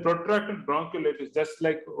 and then protracted bronchiolitis, just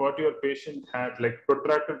like what your patient had, like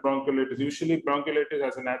protracted bronchiolitis. Usually bronchiolitis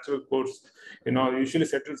has a natural course, usually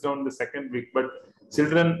settles down the second week, but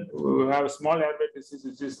children who have small airway disease,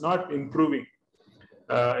 which is not improving,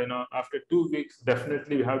 after 2 weeks,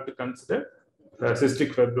 definitely we have to consider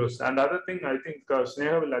cystic fibrosis. And other thing, I think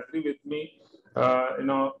Sneha will agree with me,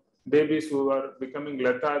 babies who are becoming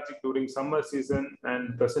lethargic during summer season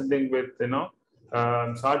and presenting with,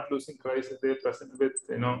 salt losing crisis, they present with,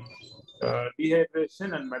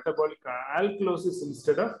 dehydration and metabolic alkalosis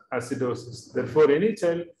instead of acidosis. Therefore, any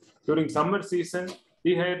child during summer season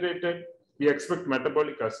dehydrated, we expect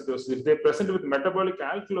metabolic acidosis. If they present with metabolic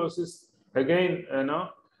alkalosis, again,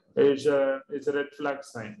 it's a red flag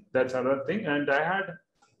sign. That's another thing. And I had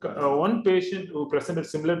one patient who presented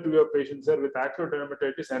similar to your patient, sir, with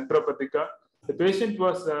acrodermatitis enteropathica. The patient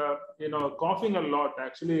was, coughing a lot.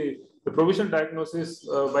 Actually, the provisional diagnosis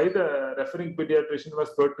by the referring pediatrician was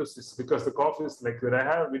pertussis, because the cough is like that. I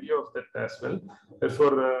have a video of that as well.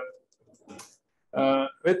 Therefore,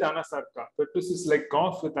 with anasarca, pertussis is like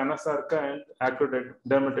cough with anasarca and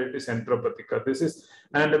acrodermatitis enteropathica. This is,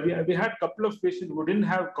 and we had a couple of patients who didn't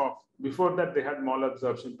have cough. Before that, they had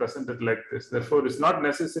malabsorption presented like this. Therefore, it's not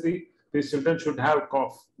necessary these children should have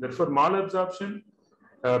cough. Therefore, malabsorption,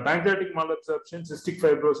 pancreatic malabsorption, cystic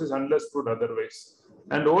fibrosis, unless proved otherwise.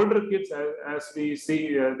 And older kids, as we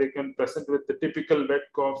see, they can present with the typical wet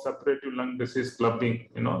cough, suppurative lung disease, clubbing,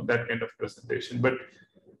 that kind of presentation. But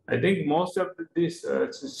I think most of these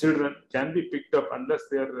children can be picked up unless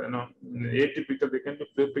they are, atypical. They can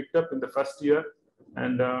be picked up in the first year,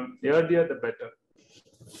 and earlier the better.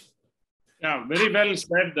 Yeah, very well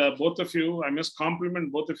said, both of you. I must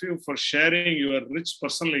compliment both of you for sharing your rich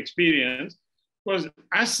personal experience. Because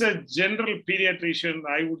as a general pediatrician,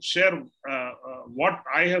 I would share what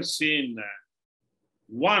I have seen.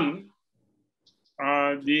 One,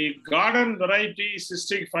 the garden variety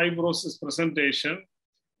cystic fibrosis presentation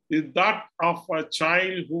is that of a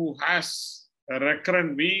child who has a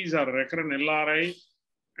recurrent V's or recurrent LRI.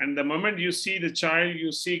 And the moment you see the child,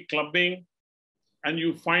 you see clubbing, and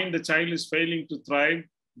you find the child is failing to thrive.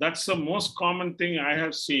 That's the most common thing I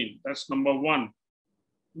have seen. That's number one.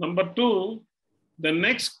 Number two, the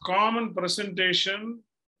next common presentation,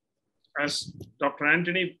 as Dr.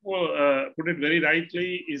 Anthony put it very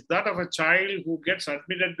rightly, is that of a child who gets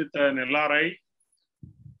admitted with an LRI,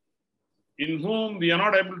 in whom we are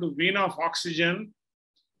not able to wean off oxygen,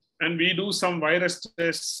 and we do some virus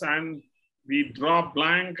tests and we draw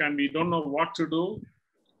blank and we don't know what to do.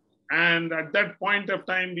 And at that point of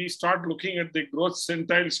time, we start looking at the growth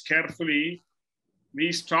centiles carefully.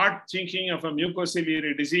 We start thinking of a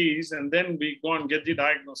mucociliary disease, and then we go and get the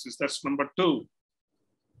diagnosis. That's number two.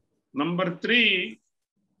 Number three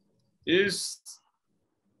is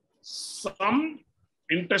some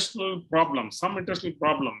intestinal problem.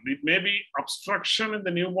 It may be obstruction in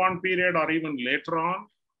the newborn period or even later on,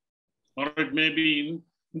 or it may be,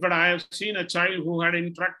 in fact, I have seen a child who had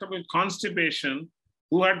intractable constipation,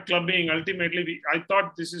 who had clubbing. Ultimately, I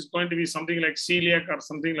thought this is going to be something like celiac or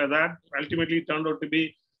something like that. Ultimately, it turned out to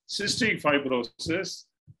be cystic fibrosis.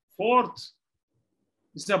 Fourth,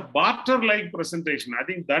 it's a Bartter-like presentation. I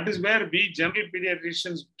think that is where we general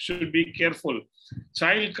pediatricians should be careful.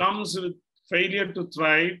 Child comes with failure to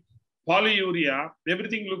thrive, polyuria,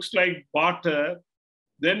 everything looks like Bartter.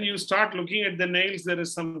 Then you start looking at the nails, there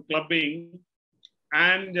is some clubbing.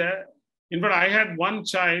 And in fact, I had one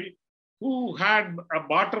child who had a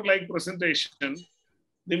Bartter-like presentation.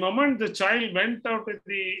 The moment the child went out of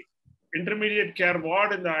the intermediate care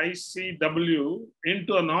ward in the ICW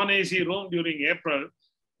into a non-AC room during April,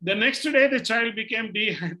 the next day the child became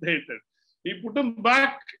dehydrated. We put him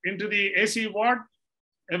back into the AC ward,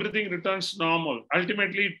 everything returns normal.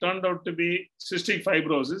 Ultimately, it turned out to be cystic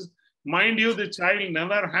fibrosis. Mind you, the child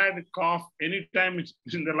never had a cough any time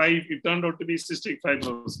in the life. It turned out to be cystic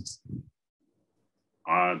fibrosis.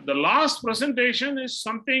 The last presentation is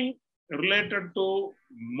something related to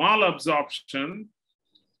malabsorption.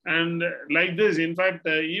 And like this, in fact,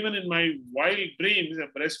 even in my wild dreams, a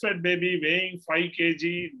breastfed baby weighing 5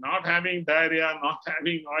 kg, not having diarrhea, not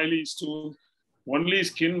having oily stool, only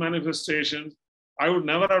skin manifestations, I would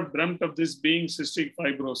never have dreamt of this being cystic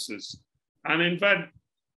fibrosis. And in fact,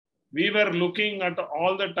 we were looking at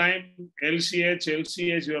all the time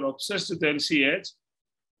LCH, we were obsessed with LCH.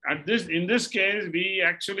 In this case, we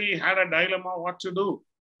actually had a dilemma what to do.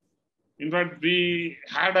 In fact, we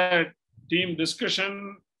had a team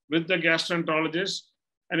discussion with the gastroenterologist.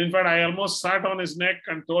 And in fact, I almost sat on his neck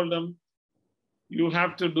and told him, you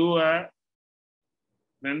have to do an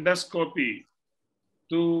endoscopy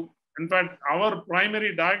to, in fact, our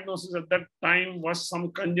primary diagnosis at that time was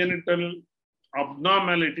some congenital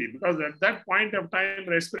abnormality, because at that point of time,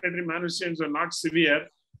 respiratory manifestations were not severe.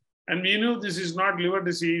 And we knew this is not liver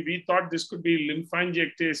disease. We thought this could be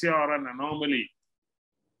lymphangiectasia or an anomaly.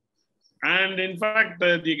 And in fact,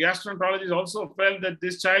 the gastroenterologist also felt that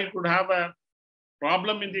this child could have a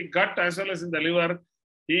problem in the gut as well as in the liver.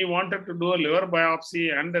 He wanted to do a liver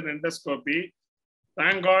biopsy and an endoscopy.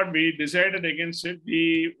 Thank God we decided against it.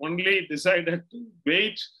 We only decided to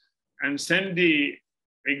wait and send the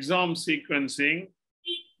exome sequencing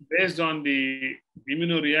based on the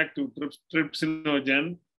immunoreactive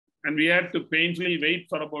trypsinogen. And we had to painfully wait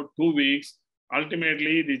for about 2 weeks.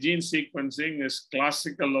 Ultimately, the gene sequencing is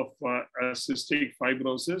classical of cystic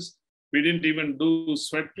fibrosis. We didn't even do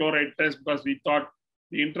sweat chloride test because we thought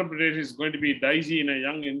the interpretation is going to be dicey in a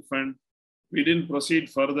young infant. We didn't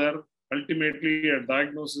proceed further. Ultimately, a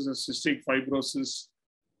diagnosis of cystic fibrosis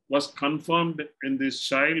was confirmed in this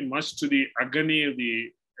child, much to the agony of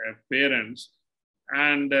the parents.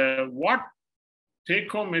 And what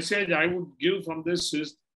take-home message I would give from this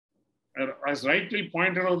is, as rightly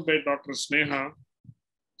pointed out by Dr. Sneha,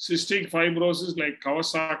 cystic fibrosis like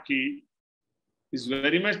Kawasaki is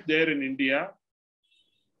very much there in India,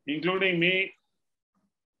 including me.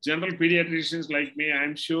 General pediatricians like me,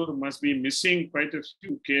 I'm sure, must be missing quite a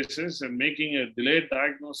few cases and making a delayed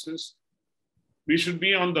diagnosis. We should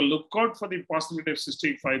be on the lookout for the possibility of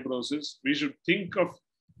cystic fibrosis. We should think of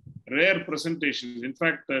rare presentations. In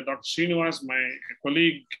fact, Dr. Srinivas, my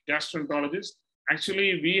colleague gastroenterologist,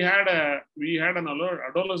 actually we had an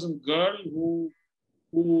adolescent girl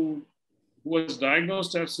who was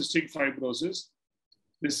diagnosed as cystic fibrosis.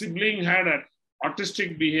 The sibling had an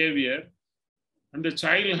autistic behavior, and the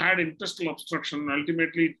child had intestinal obstruction.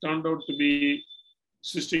 Ultimately, it turned out to be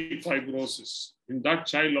cystic fibrosis in that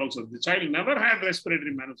child also. The child never had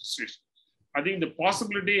respiratory manifestation. I think the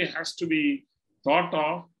possibility has to be thought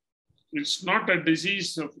of. It's not a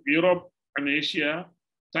disease of Europe and Asia.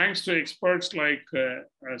 Thanks to experts like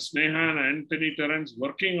Sneha and Anthony Terence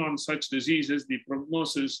working on such diseases, the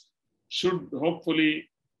prognosis should hopefully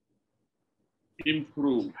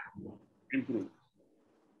improve.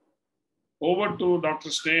 Over to Dr.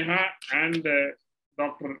 Sneha and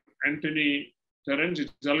Dr. Anthony Terence.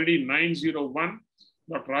 It's already 9:01.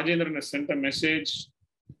 Dr. Rajendran has sent a message.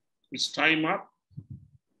 It's time up.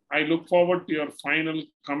 I look forward to your final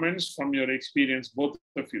comments from your experience, both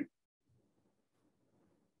of you.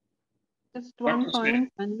 Just one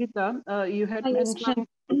point, Anvita, you had mentioned,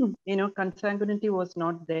 consanguinity was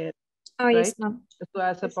not there, right? Yes, ma'am. So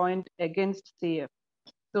as a point against CF.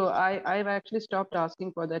 So I've actually stopped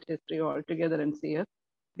asking for that history altogether in CF,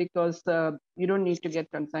 because you don't need to get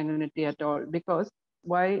consanguinity at all, because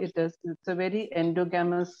why it's a very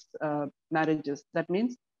endogamous marriages. That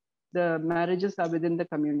means the marriages are within the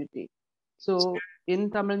community. So in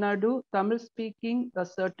Tamil Nadu, Tamil speaking, a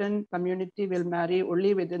certain community will marry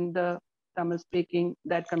only within the Tamil speaking,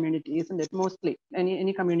 that community, isn't it? Mostly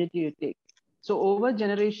any community you take. So over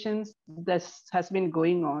generations, this has been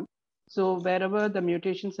going on. So wherever the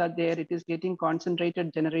mutations are there, it is getting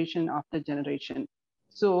concentrated generation after generation.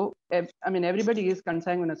 So, I mean, everybody is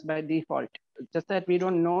consanguineous by default. Just that we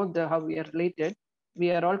don't know how we are related.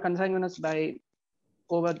 We are all consanguineous by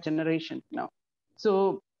over generation now.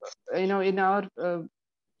 So, in our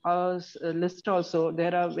list also,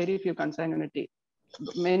 there are very few consanguinity.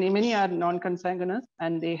 Many are non-consanguineous,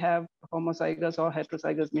 and they have homozygous or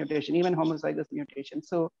heterozygous mutation, even homozygous mutation.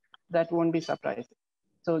 So that won't be surprising.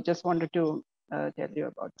 So just wanted to tell you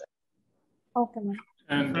about that. Okay, ma'am.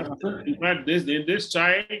 And in fact, in this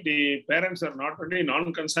child, the parents are not only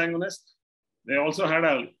non-consanguineous, they also had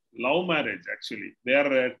a love marriage, actually. They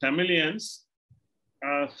are Tamilians,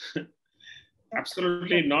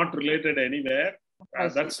 absolutely not related anywhere.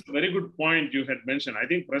 That's a very good point you had mentioned. I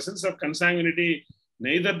think presence of consanguinity,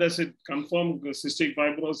 neither does it confirm cystic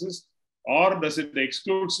fibrosis, or does it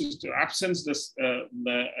exclude absence does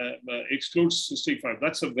excludes cystic fibrosis.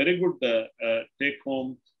 That's a very good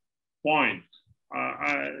take-home point.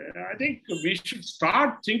 I think we should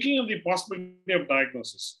start thinking of the possibility of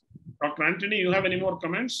diagnosis. Dr. Anthony, you have any more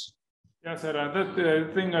comments? Yeah, sir.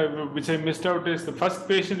 Another thing which I missed out is the first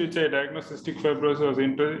patient which I diagnosed cystic fibrosis was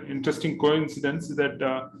an interesting coincidence that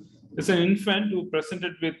it's an infant who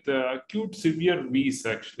presented with acute severe wheeze,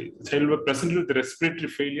 actually. The child was presented with respiratory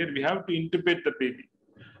failure. We have to intubate the baby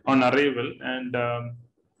on arrival, and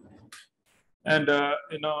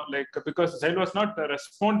because the child was not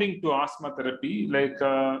responding to asthma therapy,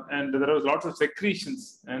 and there was lots of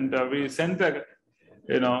secretions, and we sent the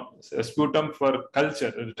sputum for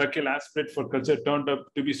culture. The tracheal aspirate for culture turned up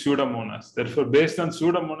to be Pseudomonas. Therefore, based on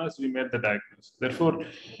Pseudomonas, we made the diagnosis. Therefore,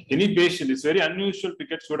 any patient, it's very unusual to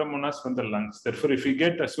get Pseudomonas from the lungs. Therefore, if you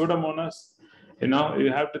get a Pseudomonas,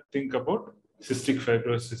 you have to think about cystic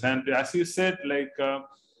fibrosis. And as you said,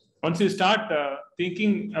 once you start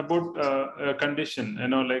thinking about a condition,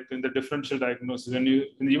 in the differential diagnosis,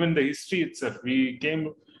 even the history itself, we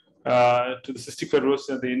came to the cystic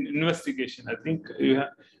fibrosis, the investigation. I think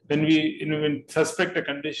when we suspect a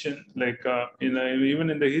condition, even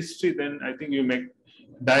in the history, then I think you make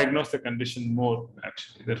diagnose the condition more,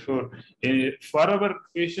 actually. Therefore, for our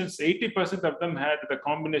patients, 80% of them had the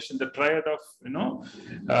combination, the triad of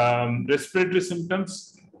respiratory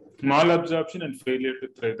symptoms, malabsorption, and failure to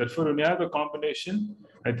thrive. Therefore, when you have a combination,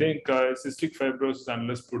 I think cystic fibrosis,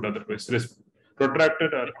 unless put otherwise,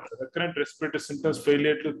 protracted or recurrent respiratory symptoms,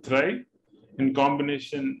 failure to thrive, in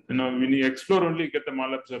combination, when you explore only, you get the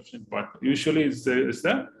malabsorption part. Usually it's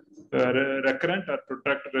the recurrent or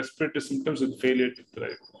protracted respiratory symptoms with failure to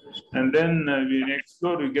thrive. And then when you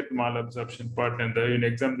explore, you get malabsorption part, and when you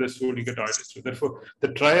examine the stool, you get oily. Therefore, the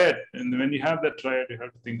triad, and when you have the triad, you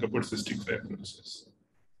have to think about cystic fibrosis.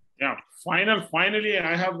 Yeah, finally,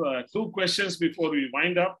 I have 2 questions before we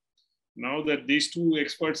wind up. Now that these 2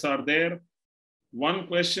 experts are there, one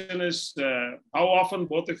question is, how often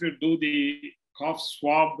both of you do the cough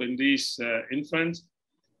swab in these infants?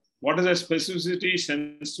 What is the specificity,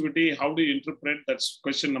 sensitivity? How do you interpret? That's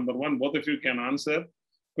question number 1. Both of you can answer.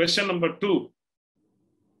 Question number 2,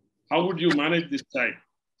 how would you manage this child?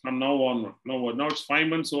 from now on. Now it's 5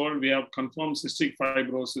 months old. We have confirmed cystic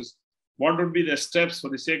fibrosis. What would be the steps for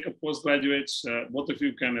the sake of postgraduates? Both of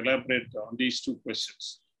you can elaborate on these two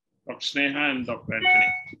questions. Dr. Sneha and Dr. Anthony.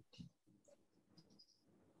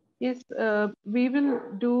 Yes, we will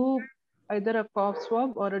do either a cough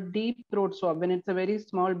swab or a deep throat swab. When it's a very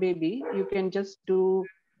small baby, you can just do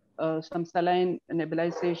some saline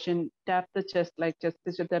nebulization, tap the chest like chest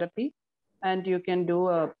physiotherapy, and you can do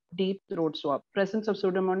a deep throat swab. Presence of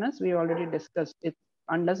Pseudomonas, we already discussed it.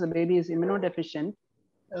 Unless the baby is immunodeficient,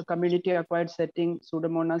 community acquired setting,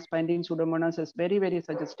 Pseudomonas, finding Pseudomonas is very, very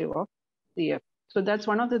suggestive of CF. So that's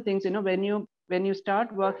one of the things, when you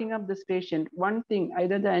start working up this patient, one thing,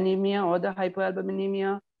 either the anemia or the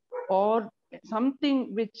hypoalbuminemia or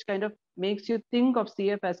something which kind of makes you think of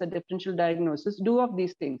CF as a differential diagnosis, do of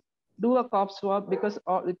these things. Do a cough swab, because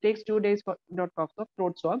it takes 2 days for, not cough swab,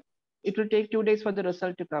 throat swab. It will take 2 days for the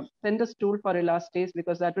result to come. Send the stool for elastase,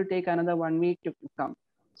 because that will take another 1 week to come.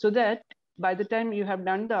 So that by the time you have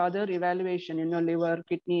done the other evaluation in your liver,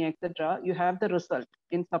 kidney, etc., you have the result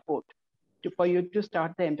in support for you to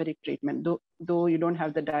start the empiric treatment, though you don't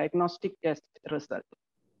have the diagnostic test result.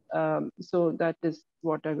 So that is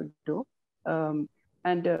what I would do.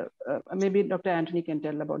 Maybe Dr. Anthony can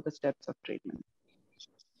tell about the steps of treatment.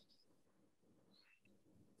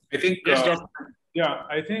 I think, yes,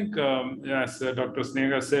 I think, as Dr.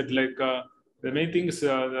 Sneha said, like the main thing is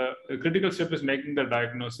the critical step is making the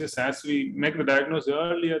diagnosis. As we make the diagnosis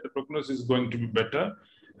earlier, the prognosis is going to be better,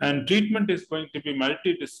 and treatment is going to be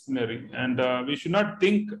multidisciplinary. And we should not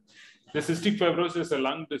think the cystic fibrosis is a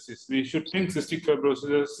lung disease. We should think cystic fibrosis is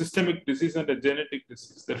a systemic disease and a genetic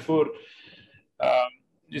disease. Therefore,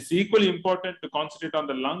 it's equally important to concentrate on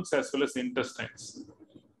the lungs as well as the intestines.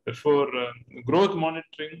 Therefore, growth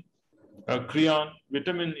monitoring, creon,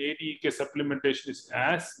 vitamin A, D, K supplementation is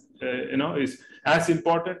as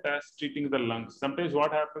important as treating the lungs. Sometimes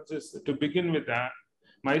what happens is, to begin with,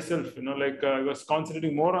 myself, I was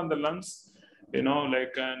concentrating more on the lungs, and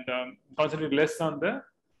concentrating less on the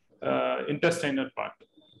intestinal part.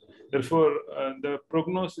 Therefore, the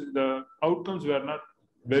prognosis, the outcomes were not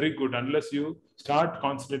very good unless you start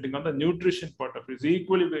concentrating on the nutrition part of it. It's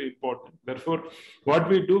equally very important. Therefore, what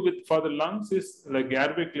we do for the lungs is like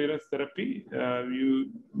airway clearance therapy.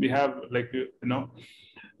 We have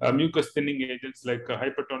mucus thinning agents like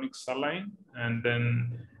hypertonic saline, and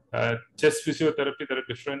then chest physiotherapy. There are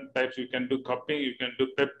different types. You can do cupping, you can do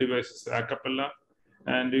PEP devices, a cappella,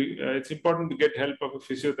 and it's important to get help of a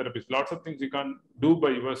physiotherapist. Lots of things you can't do by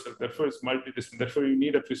yourself. Therefore, it's multidisciplinary. Therefore, you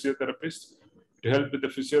need a physiotherapist to help with the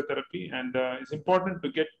physiotherapy, and it's important to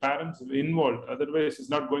get parents involved. Otherwise, it's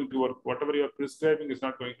not going to work. Whatever you're prescribing is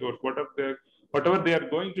not going to work. Whatever they are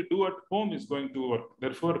going to do at home is going to work.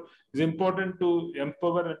 Therefore, it's important to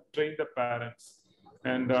empower and train the parents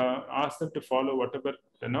and ask them to follow whatever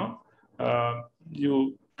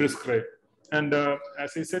you prescribe. And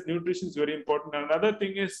as I said, nutrition is very important. Another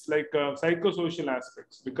thing is like psychosocial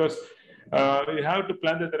aspects, because you have to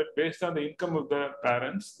plan the therapy based on the income of the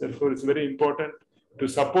parents. Therefore, it's very important to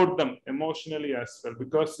support them emotionally as well,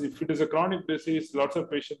 because if it is a chronic disease, lots of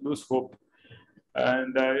patients lose hope.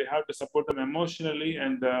 And you have to support them emotionally,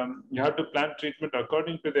 and you have to plan treatment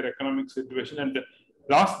according to their economic situation. And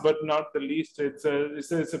last but not the least, it's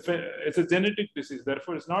a genetic disease.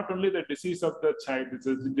 Therefore, it's not only the disease of the child, it's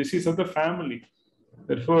a disease of the family.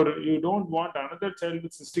 Therefore, you don't want another child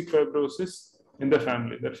with cystic fibrosis in the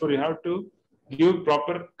family. Therefore, you have to give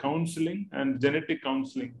proper counseling and genetic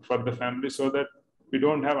counseling for the family, so that we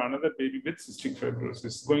don't have another baby with cystic fibrosis.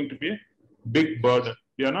 It's going to be a big burden.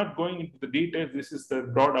 We are not going into the details. This is the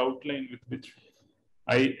broad outline with which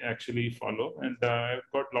I actually follow, and I've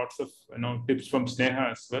got lots of tips from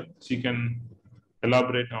Sneha as well. She can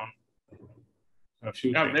elaborate on a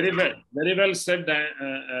few things. Very well said,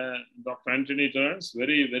 Dr. Anthony Terence.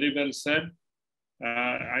 Very well said.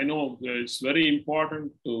 I know it's very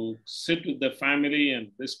important to sit with the family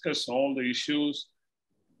and discuss all the issues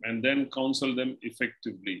and then counsel them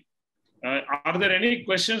effectively. Are there any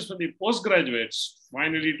questions for the postgraduates,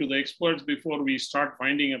 finally, to the experts before we start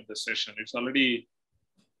winding up the session? It's already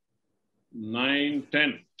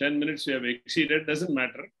 9:10. 10 minutes we have exceeded, doesn't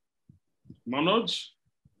matter. Manoj?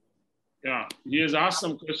 Yeah, he has asked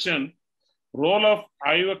some question. Role of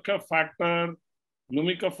IVK factor,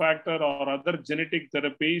 Lumika factor, or other genetic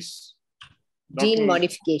therapies? Gene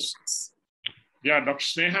modifications. Yeah, Dr.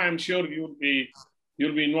 Sneha, I'm sure you'll be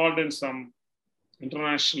involved in some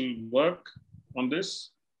international work on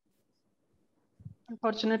this.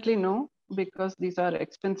 Unfortunately, no, because these are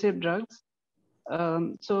expensive drugs.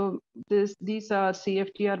 So these are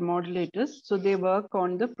CFTR modulators. So they work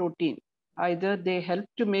on the protein. Either they help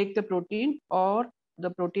to make the protein, or the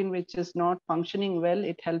protein which is not functioning well,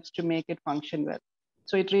 it helps to make it function well.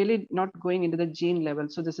 So it really not going into the gene level.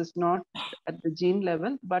 So this is not at the gene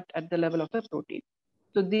level, but at the level of the protein.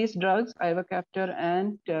 So these drugs, ivacaftor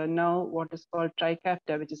and now what is called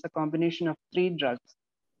trikafta, which is a combination of 3 drugs.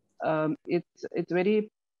 It's very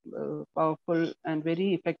powerful and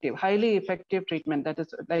very effective, highly effective treatment. That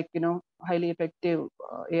is like, highly effective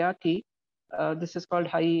ART. This is called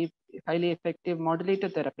highly effective modulator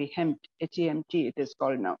therapy, HEMT, HEMT it is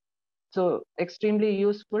called now. So extremely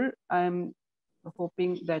useful. I'm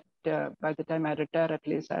hoping that by the time I retire, at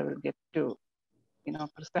least I will get to,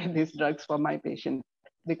 prescribe these drugs for my patients,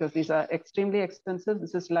 because these are extremely expensive.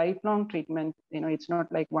 This is lifelong treatment. It's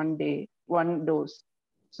not like one day, one dose.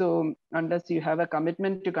 So unless you have a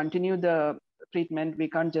commitment to continue the treatment, we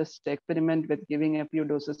can't just experiment with giving a few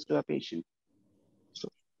doses to a patient. So.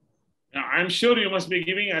 I'm sure you must be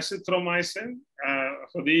giving azithromycin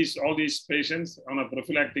for all these patients on a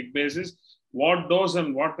prophylactic basis. What dose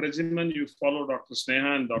and what regimen you follow, Dr.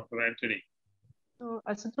 Sneha and Dr. Anthony? So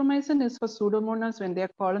azithromycin is for Pseudomonas. When they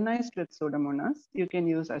are colonized with Pseudomonas, you can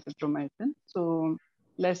use azithromycin. So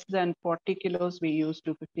less than 40 kilos, we use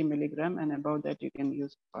 250 milligram, and above that, you can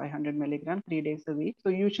use 500 milligram 3 days a week. So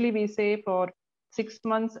usually we say for 6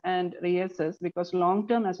 months and reassess, because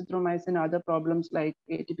long-term azithromycin, other problems like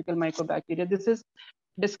atypical mycobacteria. This is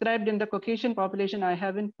described in the Caucasian population. I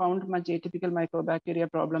haven't found much atypical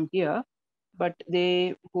mycobacteria problem here, but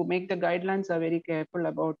they who make the guidelines are very careful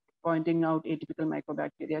about pointing out atypical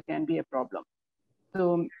mycobacteria can be a problem.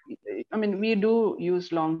 So, I mean, we do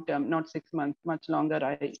use long-term, not 6 months, much longer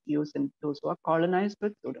I use in those who are colonized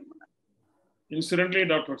with Pseudomonas. Incidentally,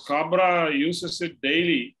 Dr. Cabra uses it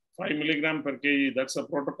daily, 5 milligram per kg. That's a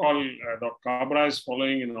protocol Dr. Cabra is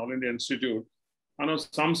following in All India Institute. I know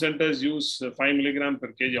some centers use 5 milligram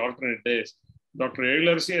per kg alternate days. Dr.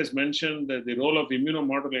 Eglersi has mentioned the role of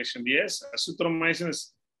immunomodulation. Yes, azithromycin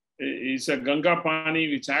is a Ganga Pani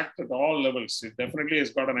which acts at all levels. It definitely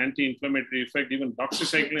has got an anti-inflammatory effect. Even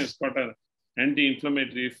doxycycline has got an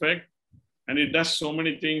anti-inflammatory effect. And it does so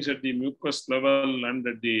many things at the mucus level and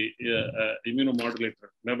at the immunomodulator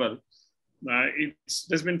level. It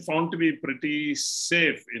has been found to be pretty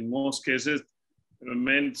safe in most cases.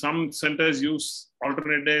 Some centers use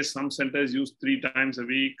alternate days, some centers use 3 times a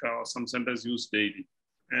week, or some centers use daily.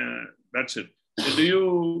 That's it.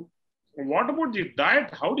 So what about the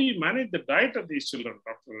diet? How do you manage the diet of these children,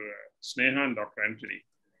 Dr. Sneha and Dr. Anthony?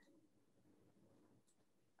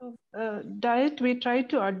 Diet, we try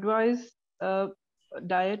to advise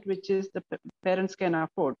diet which is the parents can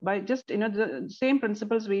afford by just, the same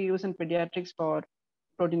principles we use in pediatrics for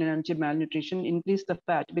protein and energy malnutrition. Increase the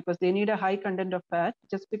fat because they need a high content of fat.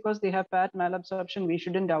 Just because they have fat malabsorption, we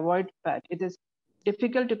shouldn't avoid fat. It is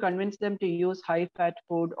difficult to convince them to use high fat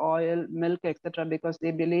food, oil, milk, etc., because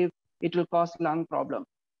they believe it will cause lung problem.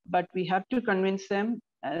 But we have to convince them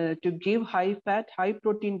to give high fat, high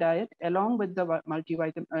protein diet along with the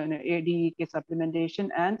multivitamin, ADEK supplementation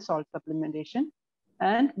and salt supplementation.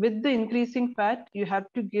 And with the increasing fat, you have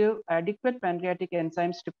to give adequate pancreatic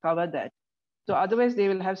enzymes to cover that. So otherwise they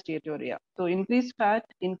will have steatorrhea. So increase fat,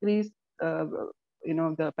 increase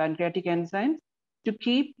the pancreatic enzymes to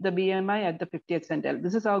keep the BMI at the 50th centile.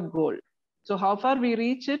 This is our goal. So how far we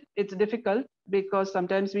reach it, it's difficult because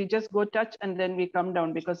sometimes we just go touch and then we come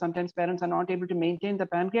down because sometimes parents are not able to maintain the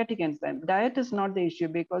pancreatic enzyme. Diet is not the issue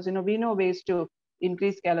because we know ways to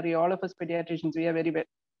increase calorie. All of us pediatricians, we are very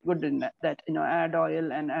good in that, add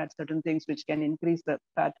oil and add certain things which can increase the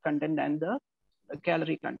fat content and the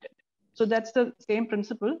calorie content. So that's the same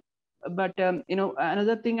principle. But,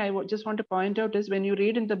 another thing I just want to point out is when you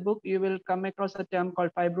read in the book, you will come across a term called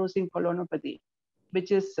fibrosing colonopathy,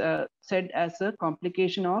 which is said as a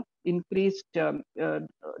complication of increased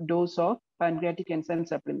dose of pancreatic enzyme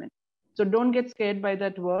supplement. So don't get scared by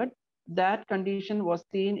that word. That condition was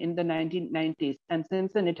seen in the 1990s. And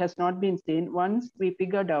since then, it has not been seen. Once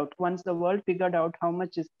the world figured out how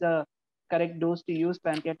much is the correct dose to use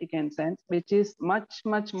pancreatic enzymes, which is much,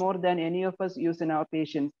 much more than any of us use in our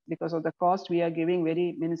patients. Because of the cost, we are giving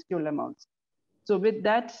very minuscule amounts. So with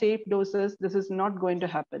that safe doses, this is not going to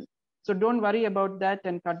happen. So don't worry about that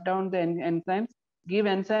and cut down the enzymes. Give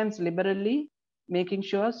enzymes liberally, making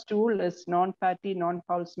sure stool is non-fatty,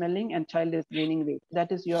 non-foul smelling, and child is gaining weight.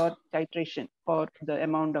 That is your titration for the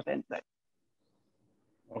amount of enzyme.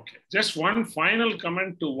 Okay, just one final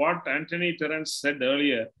comment to what Anthony Terence said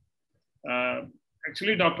earlier.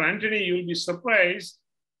 Actually, Dr. Anthony, you'll be surprised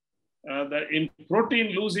that in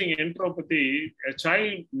protein-losing enteropathy, a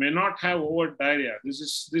child may not have overt diarrhea. This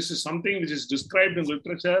is something which is described in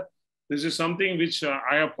literature. This is something which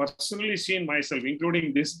I have personally seen myself,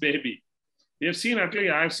 including this baby. We have seen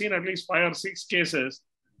I've seen at least 5 or 6 cases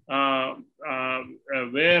where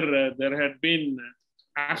there had been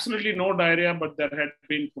absolutely no diarrhea, but there had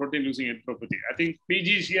been protein-losing enteropathy. I think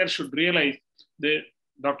PGs here should realize that,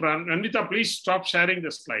 Dr. Anvita, please stop sharing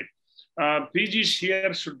the slide. PGs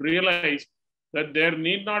here should realize that there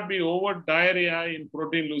need not be over diarrhea in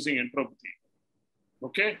protein-losing enteropathy.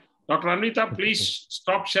 Okay? Dr. Anvita, please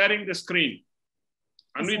stop sharing the screen.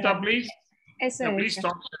 Anvita, please. Yes, sir. Yeah, please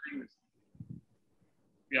stop sharing this.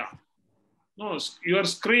 Yeah. No, your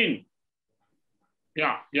screen.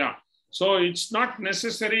 Yeah. So it's not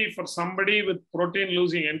necessary for somebody with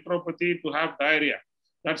protein-losing enteropathy to have diarrhea.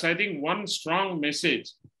 That's, I think, one strong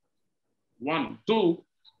message. 1. 2,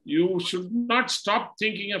 you should not stop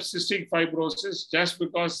thinking of cystic fibrosis just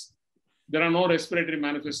because there are no respiratory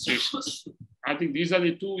manifestations. I think these are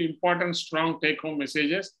the 2 important, strong take-home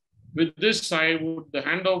messages. With this, I would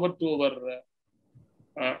hand over to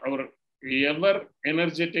our ever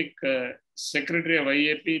energetic Secretary of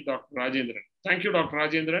IAP, Dr. Rajendran. Thank you, Dr.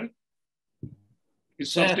 Rajendran.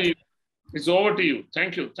 It's up to you. It's over to you.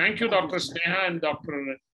 Thank you. Thank you, Dr. Sneha and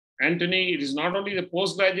Dr. Anthony. It is not only the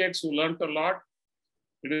postgraduates who learned a lot.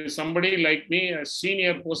 It is somebody like me, a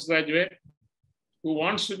senior postgraduate, who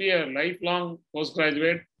wants to be a lifelong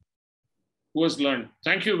postgraduate, who has learned.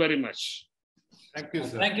 Thank you very much. Thank you,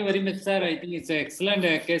 sir. Thank you very much, sir. I think it's an excellent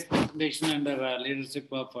case presentation under leadership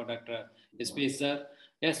of Dr. SP, sir.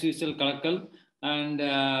 Yes, usual Kalakal. And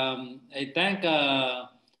I thank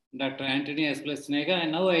Dr. Anthony as well as Snega.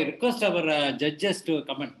 And now I request our judges to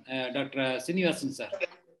comment. Dr. Srinivasan, sir.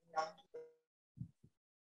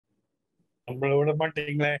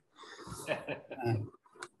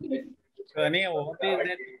 So anyhow, what is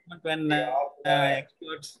that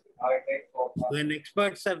when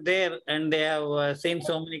experts are there and they have seen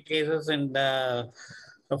so many cases, and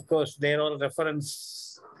of course they're all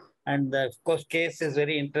reference, and of course case is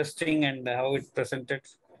very interesting and how it's presented.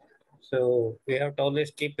 So we have to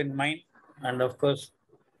always keep in mind, and of course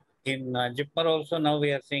in JIPMER also now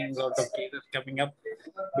we are seeing a lot of cases coming up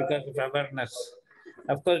because of awareness.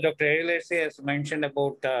 Of course, Dr. Elasi has mentioned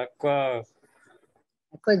about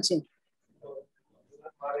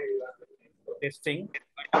testing.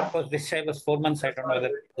 Of course, this child was 4 months. I don't know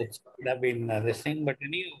whether it would have been this thing, but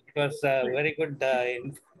anyway, it was a very good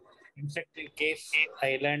infective case.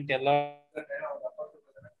 I learned a lot.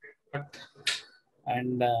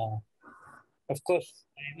 And of course,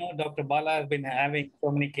 I know Dr. Bala has been having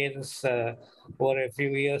so many cases for a few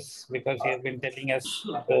years because he has been telling us.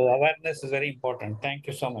 So awareness is very important. Thank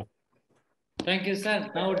you so much. Thank you, sir.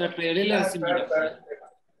 Now, Dr. Elila Simon.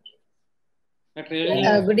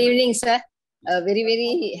 Good evening, sir. Very,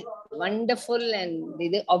 very wonderful and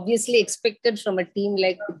obviously expected from a team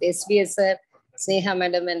like SBS, sir, Sneha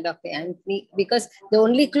madam and Dr. Anthony, because the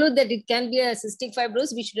only clue that it can be a cystic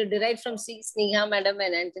fibrosis, we should have derived from Sneha madam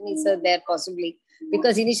and Anthony, sir, there possibly,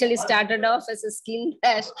 because initially started off as a skin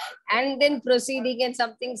rash and then proceeding and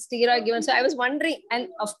something steroid given. So I was wondering, and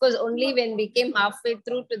of course, only when we came halfway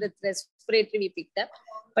through to the respiratory, we picked up.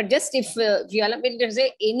 But just if you allow me to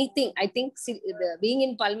say anything, I think being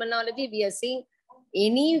in pulmonology, we are seeing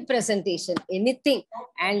any presentation, anything.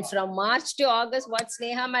 And from March to August, what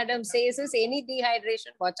Sneha madam says is any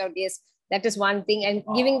dehydration, watch out. Yes, that is one thing. And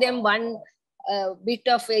giving them one bit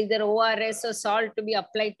of either ORS or salt to be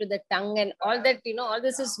applied to the tongue and all that, all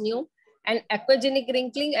this is new. And aquagenic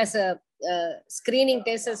wrinkling as a screening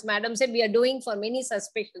test, as madam said, we are doing for many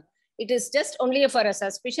suspicions. It is just only for a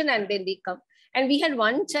suspicion and then we come. And we had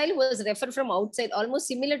one child who was referred from outside, almost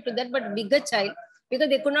similar to that, but bigger child, because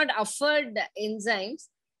they could not afford enzymes.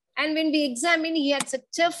 And when we examined, he had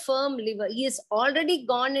such a firm liver. He has already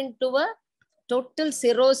gone into a total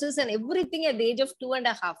cirrhosis and everything at the age of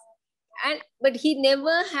 2.5. But he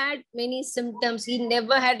never had many symptoms. He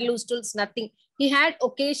never had loose stools, nothing. He had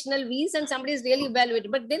occasional wheeze and somebody is really evaluated.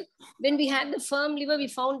 But then when we had the firm liver, we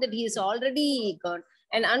found that he is already gone.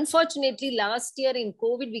 And unfortunately, last year in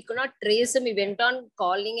COVID, we could not trace him. We went on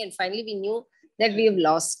calling and finally we knew that we have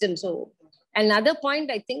lost him. So another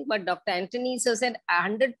point, I think, what Dr. Anthony said,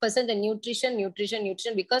 100% the nutrition,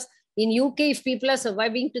 because in UK, if people are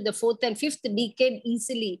surviving to the 4th and 5th decade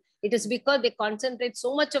easily, it is because they concentrate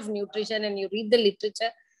so much of nutrition, and you read the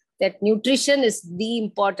literature that nutrition is the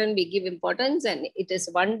important, we give importance, and it is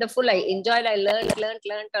wonderful. I enjoyed, I learned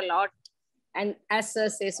a lot. And as Sir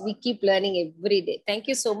says, we keep learning every day. Thank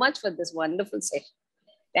you so much for this wonderful session.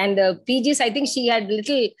 And PGs, I think she had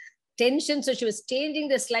little tension, so she was changing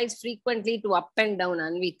the slides frequently to up and down,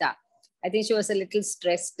 Anvita. I think she was a little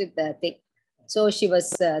stressed with the thing. So she was,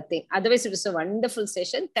 otherwise it was a wonderful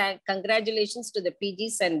session. Congratulations to the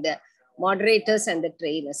PGs and the moderators and the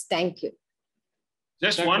trainers. Thank you.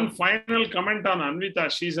 Just one final comment on Anvita.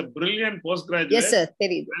 She's a brilliant postgraduate. Yes, sir.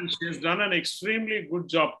 And she has done an extremely good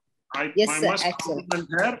job. I Yes, must sir. compliment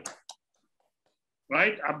her.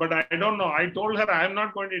 Right? But I don't know. I told her I am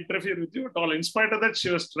not going to interfere with you at all. In spite of that, she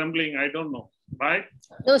was trembling. I don't know. Right?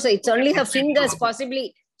 No, sir. It's only her fingers,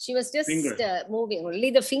 possibly. She was just moving. Only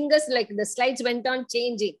the fingers, like the slides went on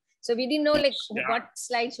changing. So we didn't know like what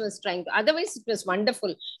slides she was trying to. Otherwise, it was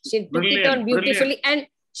wonderful. She took it on beautifully. And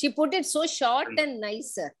she put it so short and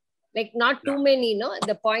nice, sir. Like not too many, no?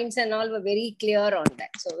 The points and all were very clear on that.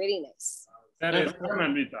 So very nice. That is done,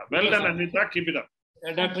 Anvita. Well done, Anvita. Keep it up.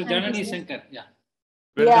 Dr. Janani Shankar,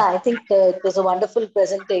 I think it was a wonderful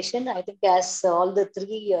presentation. I think as all the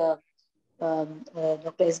three,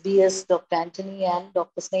 Dr. SBS, Dr. Anthony and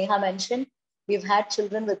Dr. Sneha mentioned, we've had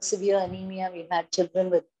children with severe anemia. We've had children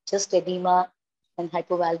with just edema and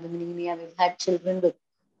hypoalbuminemia. We've had children with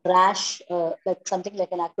rash, like something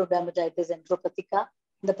like an acrodermatitis enteropathica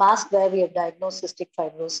in the past where we have diagnosed cystic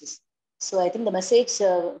fibrosis. So I think the message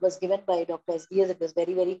was given by Dr. SBS. It was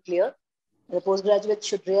very, very clear. The postgraduates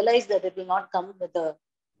should realize that it will not come with a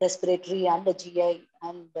respiratory and a GI,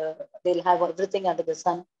 and they'll have everything under the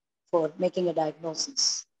sun for making a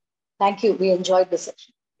diagnosis. Thank you. We enjoyed the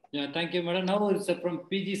session. Yeah, thank you, madam. Now it's from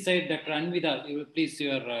PG side, Dr. Anvita. You will please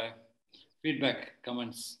your feedback,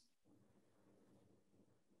 comments.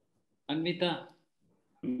 Anvita.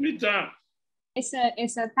 Anvita. Yes, sir.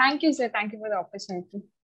 Yes, sir. Thank you, sir. Thank you for the opportunity.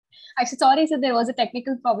 Actually, sorry, sir. There was a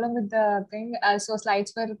technical problem with the thing. So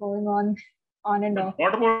slides were going on and off.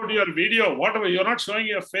 What about your video? Whatever, you're not showing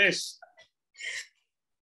your face.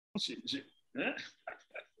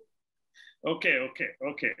 Okay.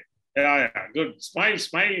 Yeah, good. Smile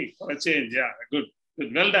for a change. Yeah, good.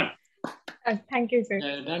 Well done. Thank you, sir.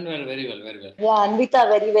 Done well, very well. Yeah, Anvita,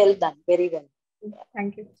 very well done. Very well.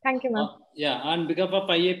 Thank you, ma'am. On behalf of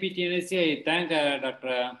IAP TNSC, I thank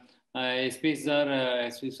Dr. SP sir,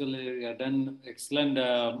 as usual, done excellent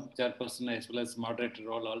chairperson as well as moderator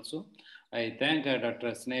role also. I thank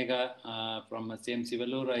Dr. Snega from CMC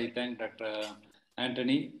Vellore. I thank Dr.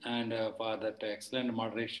 Anthony and for that excellent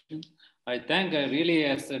moderation. I thank really,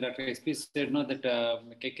 as Dr. SP said, that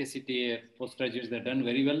KKCT postgraduates have done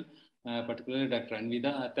very well, particularly Dr.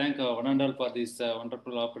 Anvita. I thank one and all for this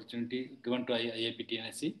wonderful opportunity given to IAP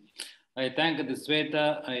TNSC. I thank the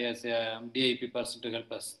Sweta as a DIP person to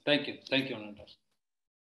help us. Thank you, one and all.